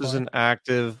it. Oh, this is an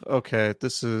active. Okay,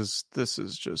 this is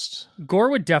just Gore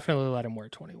would definitely let him wear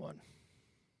 21.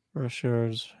 Rush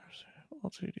yards,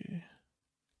 LTD.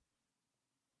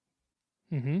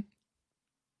 Mm-hmm.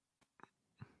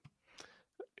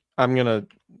 I'm gonna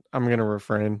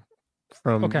refrain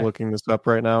from looking this up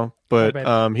right now, but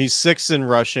he's 6th in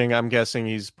rushing. I'm guessing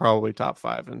he's probably top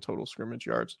 5 in total scrimmage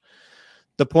yards.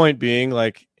 The point being,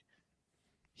 like,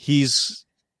 he's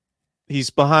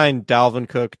behind Dalvin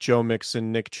Cook, Joe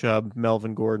Mixon, Nick Chubb,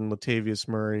 Melvin Gordon, Latavius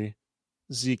Murray,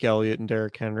 Zeke Elliott, and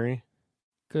Derrick Henry.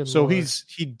 Good so Lord.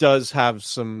 he does have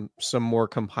some more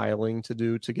compiling to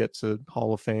do to get to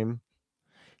Hall of Fame.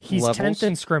 He's levels. 10th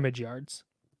in scrimmage yards.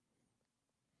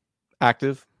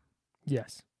 Active?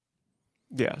 Yes.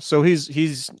 Yeah. So he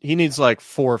needs like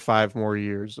 4 or 5 more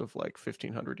years of like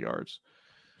 1,500 yards.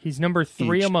 He's number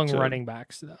 3 each among running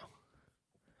backs, though,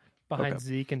 behind Okay.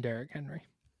 Zeke and Derrick Henry.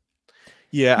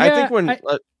 Yeah, I think when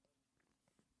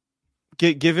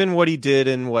given what he did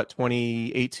in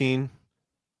 2018,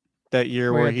 that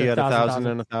year where he had 1,000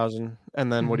 and 1,000,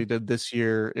 and then what he did this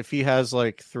year, if he has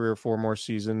like 3 or 4 more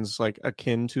seasons like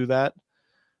akin to that,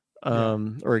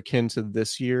 or akin to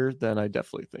this year, then I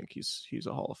definitely think he's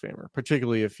a Hall of Famer,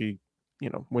 particularly if he,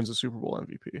 wins a Super Bowl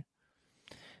MVP.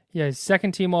 Yeah, he's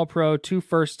 2nd team All-Pro, 2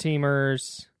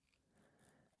 first-teamers,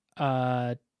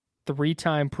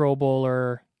 3-time Pro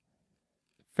Bowler,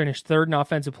 finished 3rd in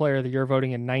Offensive Player of the Year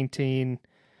voting in 19,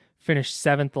 finished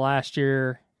 7th last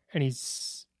year, and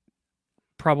he's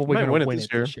probably going to win it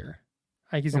this year.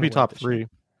 I think he's going to be top 3.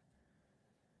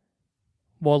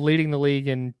 While leading the league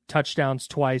in touchdowns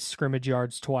twice, scrimmage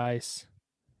yards twice.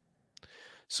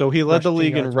 So he led the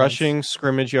league in rushing,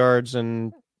 scrimmage yards,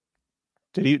 and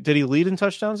did he lead in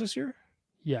touchdowns this year?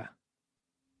 Yeah.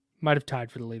 Might have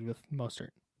tied for the lead with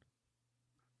Mostert.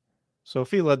 So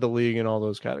if he led the league in all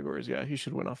those categories, yeah, he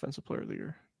should win Offensive Player of the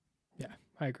Year. Yeah,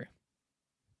 I agree.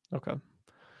 Okay.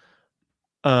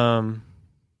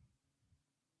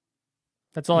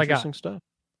 That's all I got. Interesting stuff.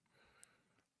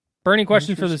 Burning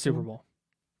question for the Super Bowl.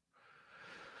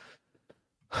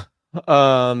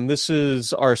 This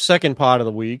is our second pod of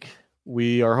the week.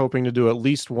 We are hoping to do at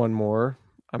least one more.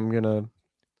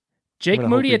 Jake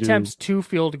Moody attempts 2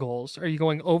 field goals. Are you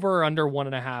going over or under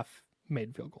 1.5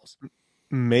 made field goals?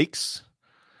 Makes.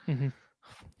 Mm-hmm.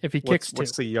 If he kicks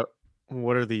 2.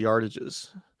 What are the yardages?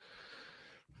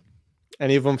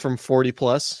 Any of them from 40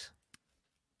 plus?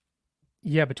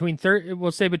 Yeah,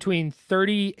 we'll say between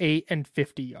 38 and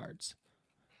 50 yards.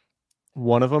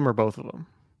 One of them or both of them?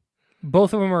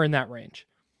 Both of them are in that range.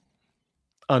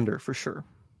 Under, for sure.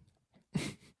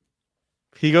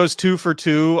 He goes 2 for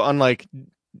 2 on like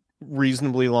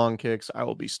reasonably long kicks. I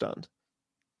will be stunned.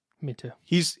 Me too.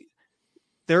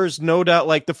 There is no doubt,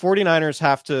 like, the 49ers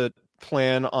have to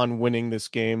plan on winning this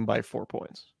game by 4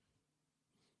 points.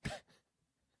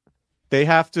 They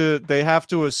have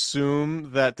to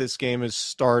assume that this game is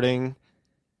starting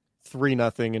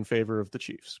 3-0 in favor of the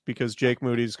Chiefs because Jake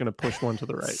Moody is going to push one to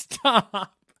the right.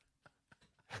 Stop.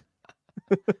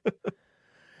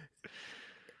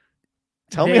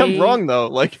 Tell me I'm wrong, though.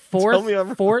 Like, tell me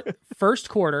I'm wrong. First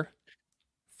quarter,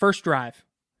 first drive,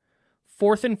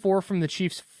 4th and 4 from the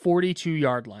Chiefs'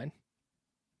 42-yard line.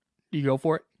 Do you go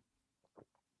for it?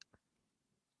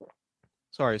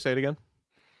 Sorry, say it again.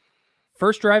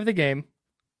 First drive of the game,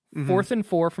 4th and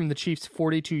 4 from the Chiefs'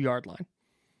 42-yard line.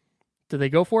 Do they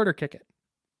go for it or kick it?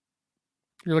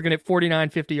 You're looking at 49,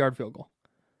 50-yard field goal.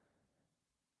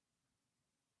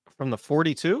 From the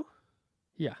 42?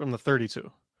 Yeah. From the 32.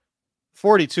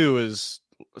 42 is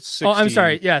 60. Oh, I'm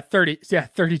sorry. Yeah, 30. Yeah,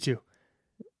 32.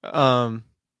 Yeah,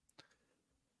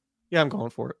 I'm going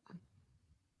for it.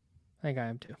 I think I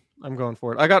am too. I'm going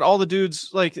for it. I got all the dudes.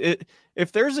 Like,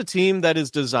 if there's a team that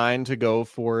is designed to go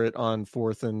for it on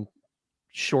 4th and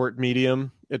short,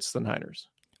 medium, it's the Niners.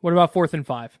 What about 4th and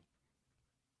 5?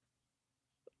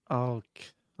 I'll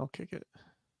kick it.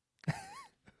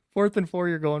 4th and 4,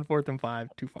 you're going 4th and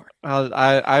 5. Too far.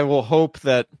 I will hope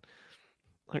that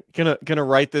I'm gonna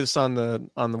write this on the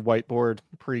whiteboard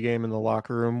pregame in the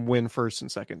locker room. Win 1st and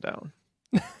 2nd down.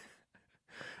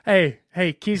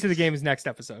 Hey, keys to the game is next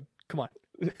episode. Come on.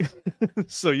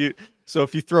 So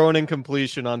if you throw an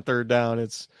incompletion on 3rd down,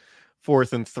 it's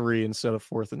 4th and 3 instead of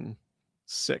 4th and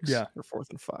 6 or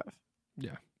 4th and 5.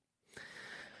 Yeah.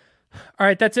 All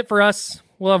right, that's it for us.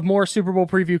 We'll have more Super Bowl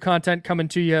preview content coming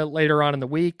to you later on in the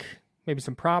week. Maybe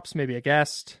some props, maybe a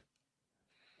guest.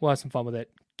 We'll have some fun with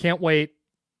it. Can't wait.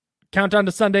 Countdown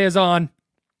to Sunday is on.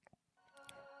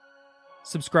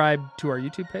 Subscribe to our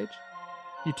YouTube page,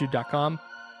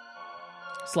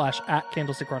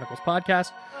 youtube.com/@Candlestick Chronicles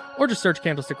Podcast, or just search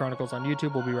Candlestick Chronicles on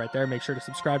YouTube. We'll be right there. Make sure to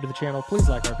subscribe to the channel. Please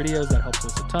like our videos. That helps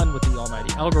us a ton with the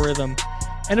almighty algorithm.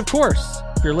 And of course,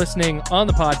 if you're listening on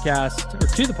the podcast or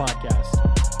to the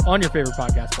podcast on your favorite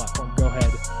podcast platform, go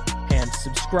ahead and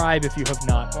subscribe if you have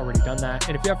not already done that.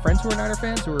 And if you have friends who are Niner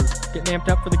fans who are getting amped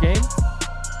up for the game,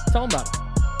 tell them about it.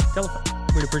 Tell a friend.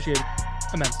 We'd appreciate it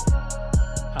immensely.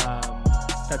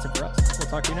 That's it for us. We'll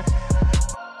talk to you next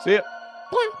time. See ya.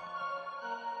 Bye.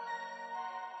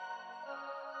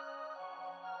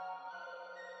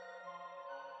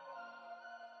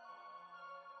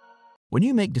 When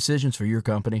you make decisions for your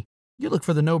company, you look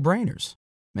for the no-brainers.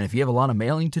 And if you have a lot of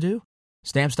mailing to do,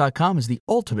 Stamps.com is the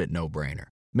ultimate no-brainer.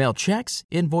 Mail checks,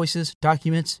 invoices,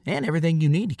 documents, and everything you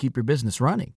need to keep your business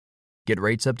running. Get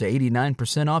rates up to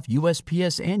 89% off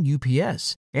USPS and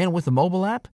UPS. And with the mobile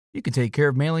app, you can take care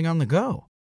of mailing on the go.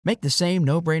 Make the same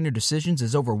no-brainer decisions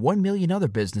as over 1 million other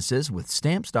businesses with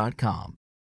Stamps.com.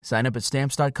 Sign up at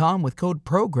Stamps.com with code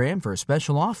PROGRAM for a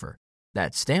special offer.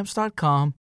 That's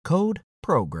Stamps.com, code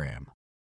PROGRAM.